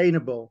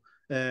sustainable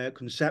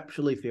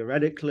conceptually,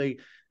 theoretically,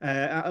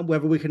 and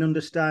whether we can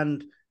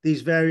understand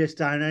these various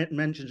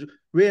dimensions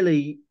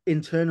really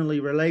internally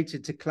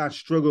related to class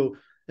struggle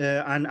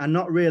and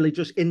not really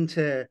just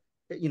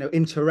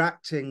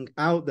interacting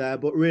out there,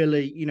 but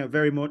really,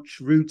 very much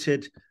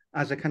rooted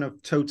as a kind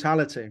of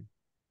totality.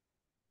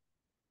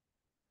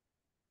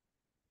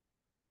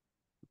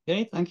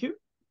 Okay, thank you.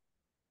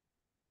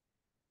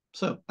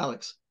 So,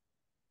 Alex.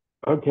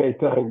 Okay,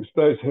 thanks.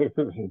 Those are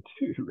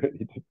two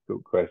really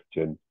difficult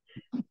questions.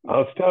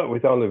 I'll start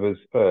with Oliver's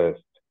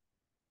first.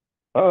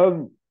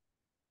 I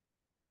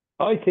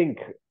think,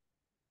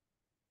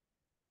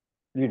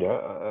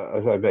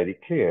 as I made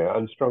it clear,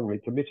 I'm strongly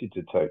committed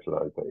to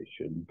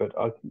totalization, but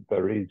I think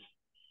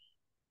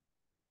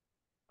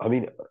I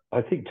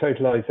think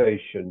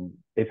totalization,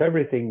 if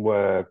everything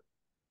were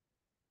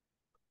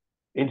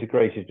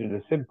integrated in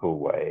a simple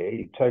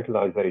way,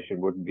 totalization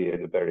wouldn't be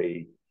a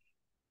very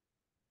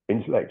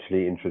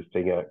intellectually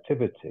interesting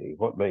activity.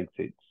 What makes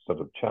it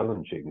sort of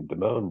challenging and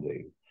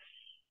demanding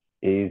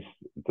is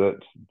that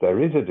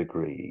there is a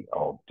degree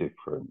of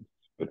difference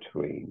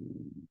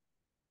between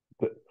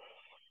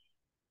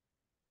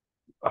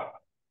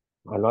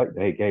I like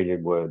the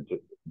Hegelian word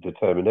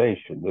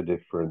determination, the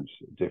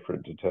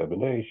different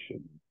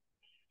determination.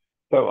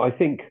 So I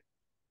think,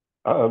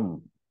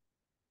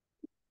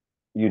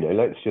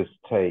 let's just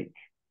take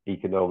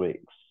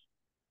economics,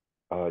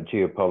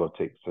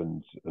 geopolitics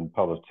and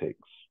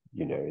politics,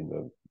 in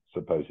the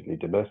supposedly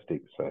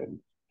domestic sense.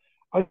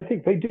 I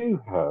think they do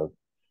have,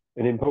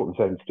 in important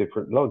sense,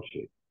 different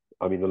logic.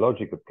 I mean, the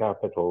logic of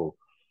capital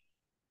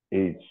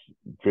is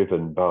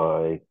driven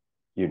by,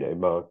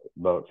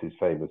 Marx's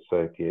famous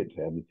circuit,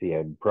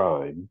 MCM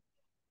prime,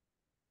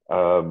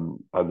 and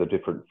the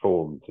different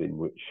forms in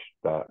which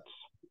that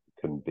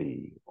can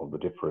be, or the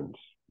different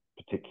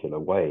particular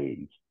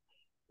ways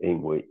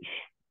in which,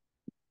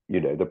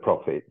 the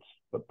profits,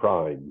 the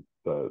prime,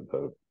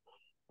 the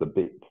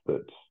bit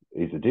that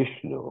is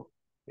additional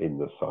in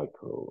the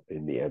cycle,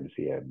 in the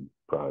MCM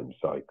prime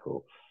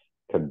cycle,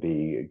 can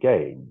be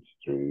gained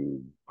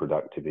through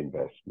productive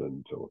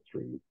investment or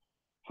through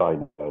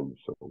finance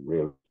or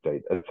real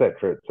estate,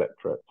 etc.,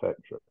 etc., etc.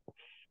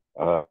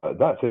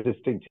 That's a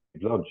distinctive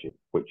logic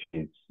which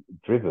is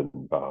driven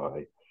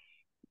by,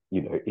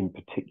 in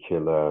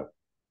particular,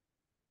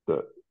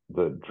 the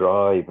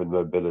drive and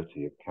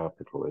mobility of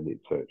capital in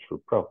its search for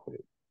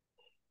profit.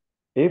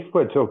 If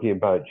we're talking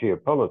about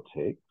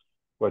geopolitics,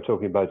 we're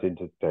talking about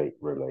interstate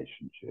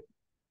relationships,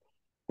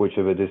 which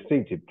have a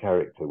distinctive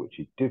character, which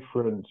is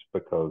different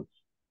because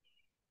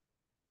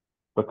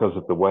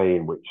of the way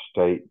in which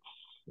states,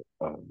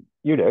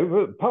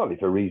 partly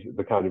for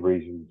the kind of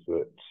reasons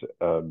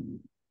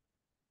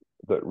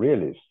that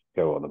realists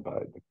go on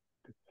about,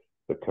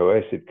 the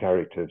coercive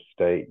character of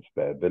states,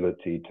 their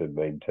ability to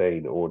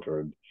maintain order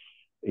and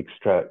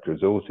extract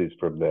resources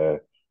from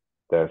their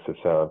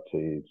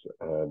societies,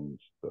 and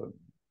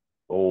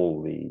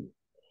all the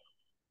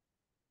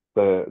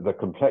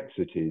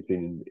complexities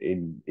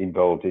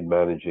involved in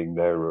managing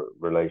their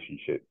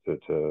relationships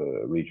at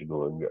a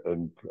regional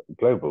and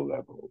global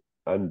level.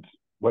 And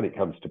when it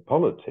comes to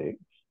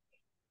politics,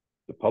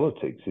 the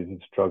politics is a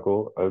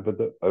struggle over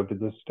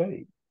the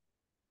state,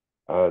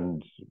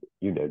 and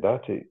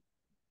that it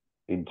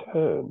in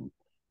turn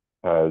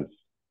has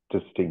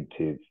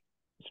distinctive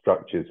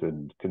structures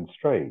and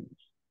constraints.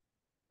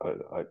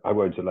 I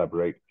won't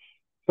elaborate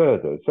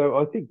further. So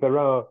I think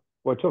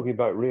we're talking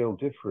about real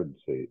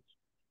differences,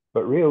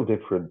 but real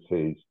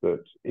differences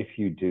that if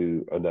you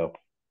do enough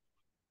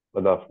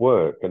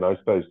work, and I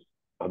suppose,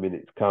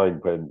 it's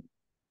kind when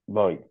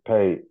Mike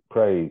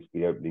praised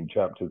the opening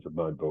chapters of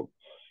my book.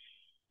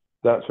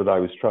 That's what I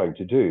was trying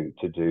to do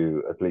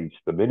at least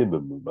the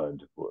minimum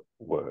amount of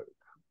work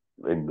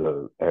in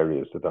the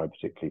areas that I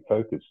particularly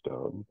focused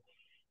on.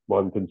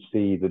 One can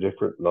see the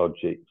different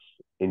logics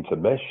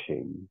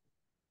intermeshing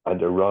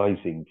and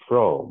arising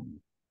from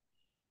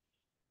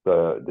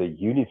the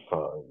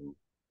unifying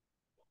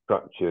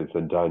structures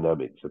and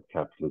dynamics of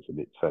capitalism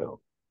itself.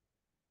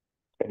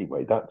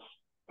 Anyway, that's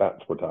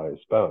what I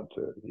aspire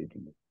to,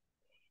 even if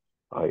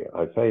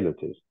I fail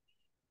at it.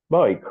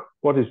 Mike,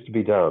 what is to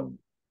be done?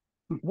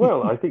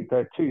 Well, I think there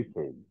are two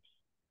things.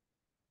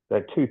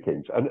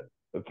 And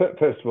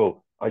first of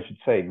all, I should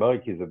say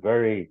Mike is a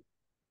very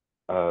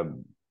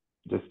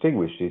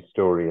distinguished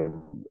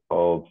historian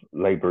of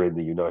labor in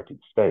the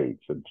United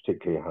States, and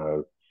particularly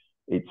how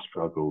it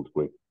struggled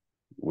with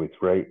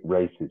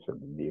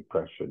racism and the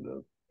oppression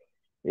of,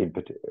 in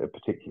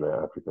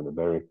particular, African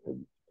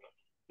Americans.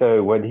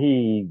 So when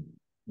he,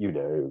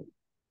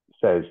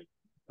 says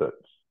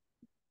that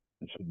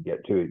you shouldn't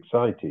get too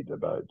excited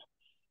about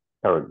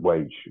current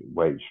wage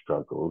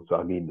struggles,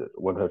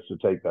 one has to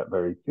take that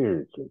very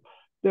seriously.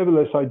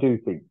 Nevertheless, I do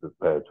think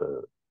that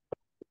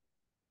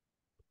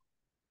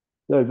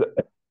there's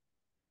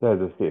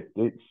a shift.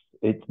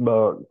 it's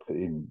marked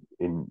in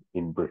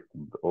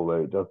Britain,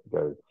 although it doesn't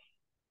go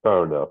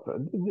far enough.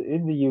 And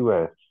in the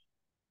US,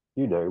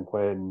 you know,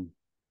 when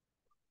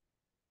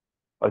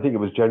I think it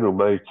was General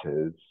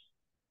Motors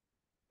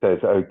says,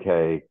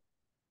 okay,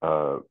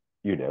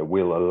 you know,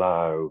 we'll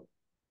allow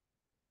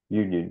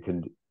union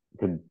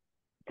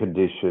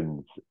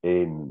conditions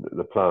in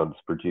the plants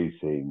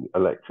producing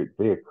electric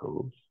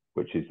vehicles,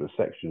 which is the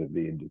section of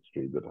the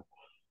industry that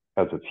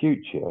has a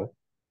future.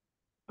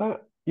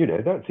 That, you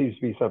know, that seems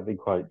to be something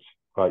quite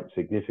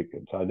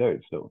significant. I know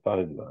it's not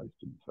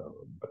finalized and so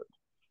on, but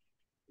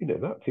you know,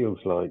 that feels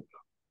like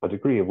a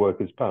degree of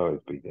workers' power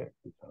has been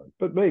exercised.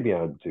 But maybe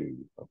I'm too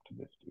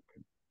optimistic.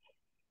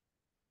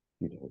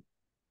 You know,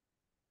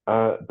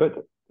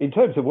 but in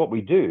terms of what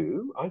we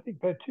do, I think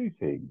there are two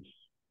things.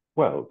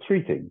 Well,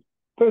 three things.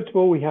 First of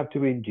all, we have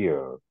to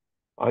endure.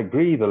 I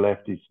agree the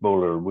left is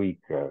smaller and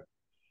weaker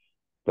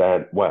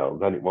than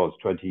it was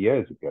 20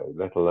 years ago,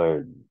 let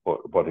alone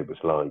what it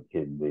was like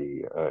in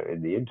the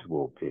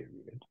interwar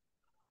period.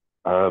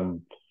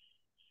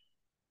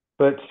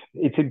 But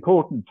it's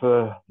important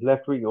for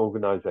left-wing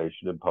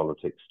organization and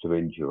politics to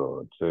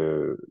endure,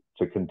 to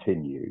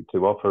continue,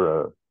 to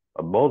offer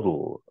a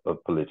model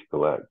of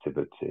political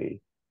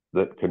activity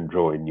that can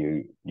draw in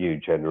new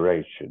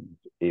generations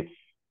if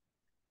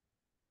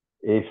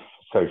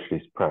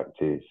socialist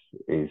practice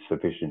is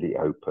sufficiently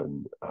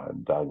open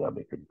and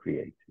dynamic and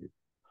creative.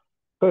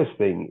 First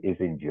thing is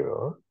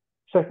endure.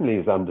 Secondly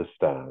is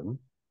understand,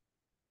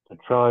 to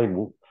try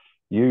and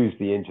use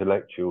the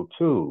intellectual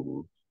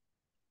tools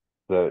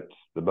that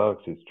the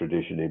Marxist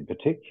tradition in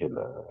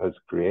particular has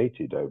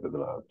created over the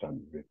last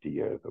 150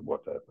 years or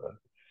whatever,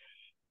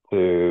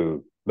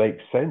 to make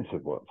sense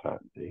of what's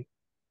happening.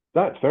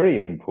 That's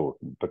very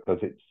important because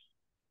it's,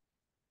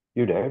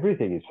 you know,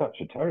 everything is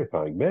such a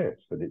terrifying mess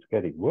and it's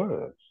getting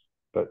worse.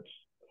 But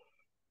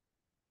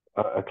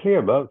a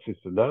clear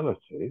Marxist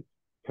analysis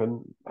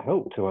can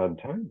help to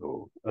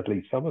untangle at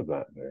least some of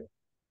that mess.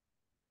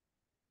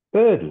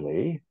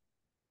 Thirdly,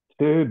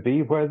 to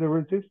be where the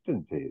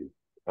resistance is.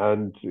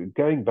 And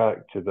going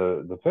back to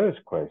the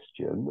first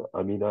question,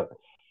 I mean,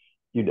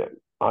 you know,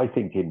 I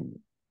think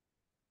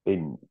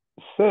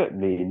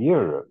certainly in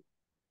Europe,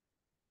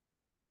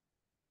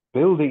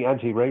 building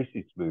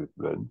anti-racist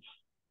movements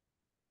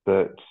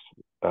that,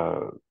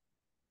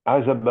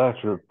 as a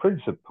matter of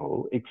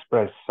principle,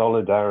 express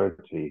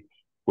solidarity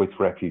with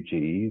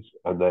refugees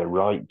and their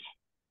right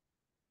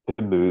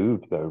to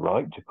move, their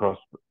right to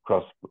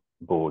cross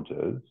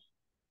borders,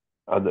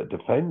 and that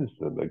defends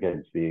them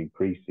against the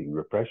increasing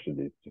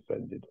repression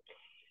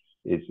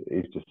is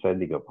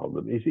descending upon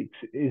them,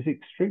 is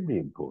extremely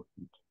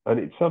important. And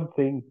it's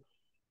something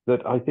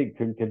that I think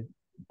can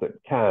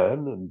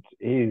and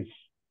is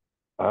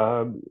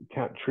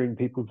capturing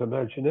people's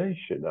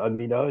imagination. I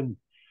mean,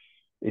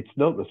 it's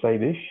not the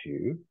same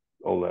issue,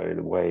 although in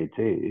a way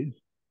it is.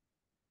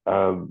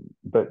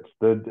 But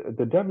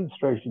the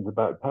demonstrations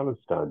about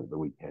Palestine at the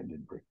weekend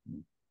in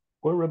Britain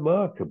were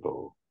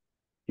remarkable.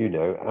 You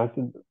know, as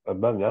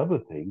among other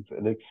things,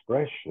 an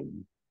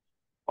expression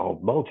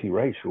of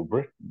multiracial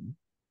Britain,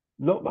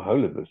 not the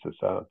whole of the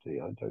society,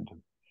 I don't have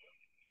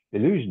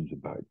illusions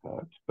about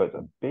that, but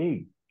a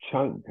big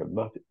chunk of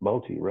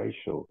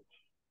multiracial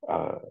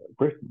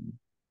Britain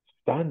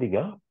standing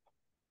up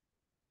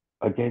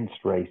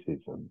against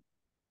racism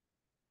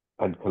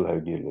and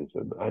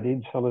colonialism and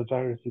in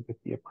solidarity with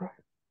the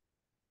oppressed.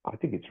 I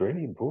think it's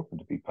really important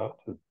to be part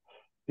of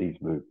these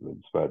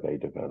movements where they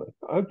develop.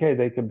 Okay,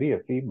 they can be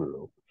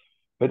ephemeral,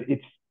 but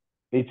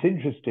it's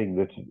interesting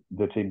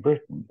that in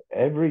Britain,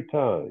 every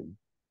time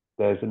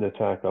there's an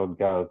attack on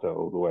Gaza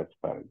or the West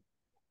Bank,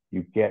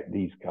 you get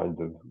these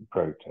kinds of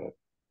protests.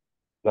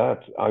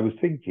 That I was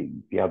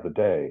thinking the other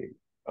day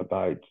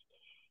about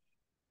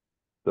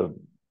I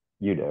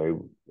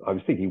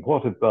was thinking,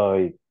 what have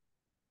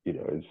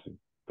it's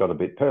got a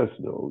bit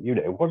personal,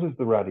 what has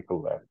the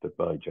radical left of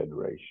my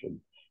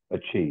generation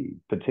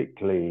achieved,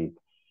 particularly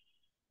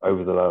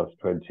over the last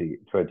 20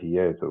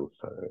 years or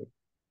so?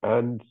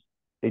 And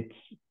it's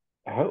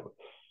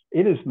helped,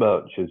 in as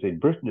much as in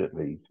Britain at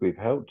least, we've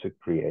helped to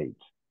create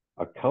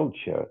a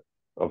culture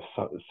of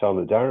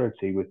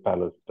solidarity with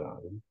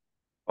Palestine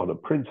on a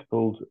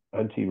principled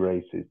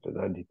anti-racist and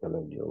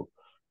anti-colonial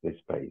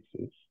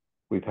basis.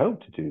 We've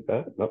helped to do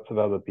that. Lots of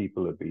other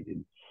people have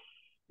been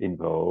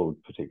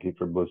involved, particularly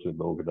from Muslim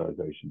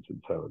organizations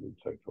and so on and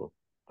so forth.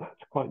 That's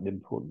quite an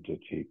important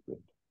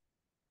achievement.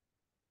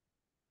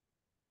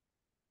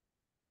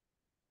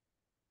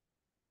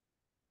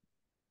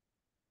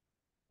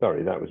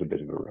 Sorry, that was a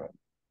bit of a rant.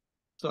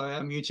 Sorry,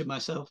 I muted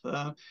myself.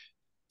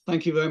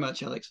 Thank you very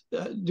much, Alex.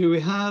 Do we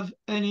have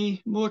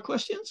any more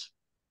questions?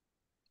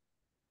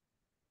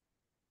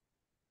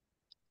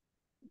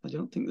 I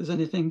don't think there's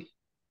anything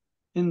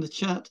in the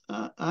chat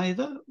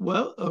either.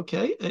 Well,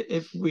 okay,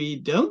 if we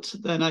don't,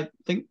 then I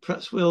think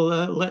perhaps we'll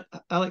let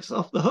Alex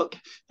off the hook.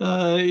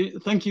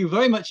 Thank you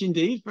very much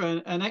indeed for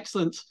an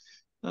excellent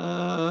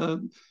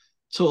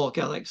talk,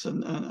 Alex,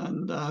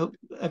 and I hope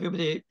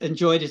everybody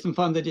enjoyed it and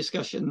found the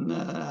discussion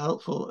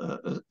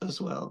helpful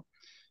as well.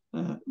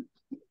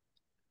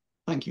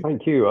 Thank you.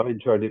 Thank you. I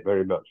enjoyed it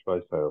very much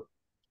myself.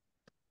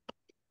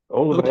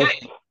 All the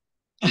best.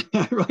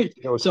 Right.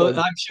 So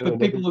I'm sure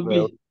people will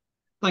be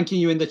thanking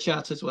you in the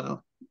chat as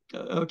well.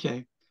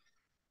 Okay.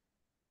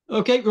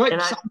 Okay, right.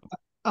 And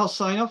I'll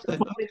sign off then.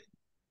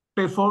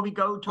 Before we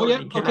go,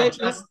 Toni, I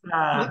just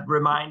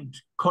remind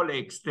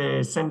colleagues,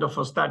 the Center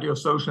for Study of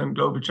Social and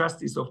Global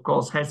Justice, of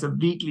course, has a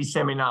weekly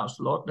seminar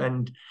slot,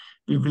 and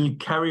we will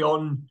carry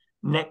on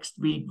next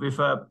week with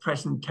a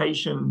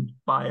presentation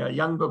by a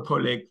younger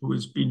colleague who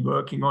has been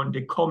working on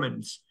the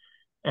Commons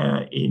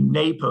in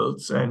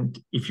Naples. And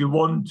if you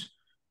want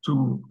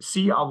to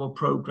see our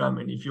program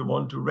and if you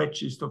want to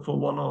register for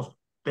one of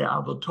the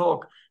other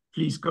talk,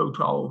 please go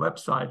to our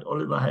website.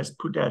 Oliver has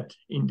put that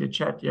in the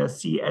chat,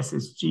 CSSGJ.org,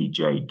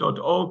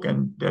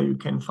 and there you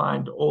can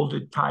find all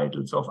the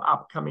titles of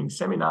upcoming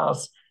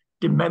seminars,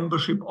 the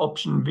membership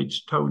option,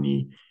 which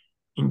Toni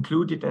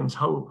included, and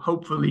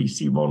hopefully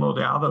see one or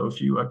the other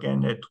of you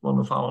again at one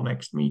of our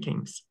next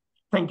meetings.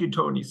 Thank you,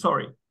 Toni.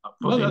 Sorry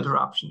for the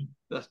interruption.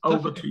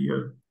 Over to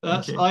you.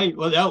 That's fine.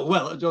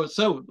 Well,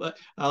 so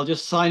I'll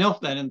just sign off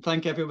then and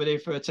thank everybody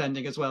for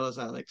attending as well as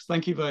Alex.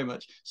 Thank you very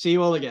much. See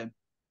you all again.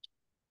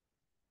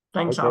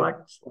 Thanks,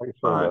 Alex. Thanks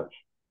very much.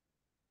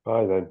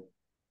 Bye then.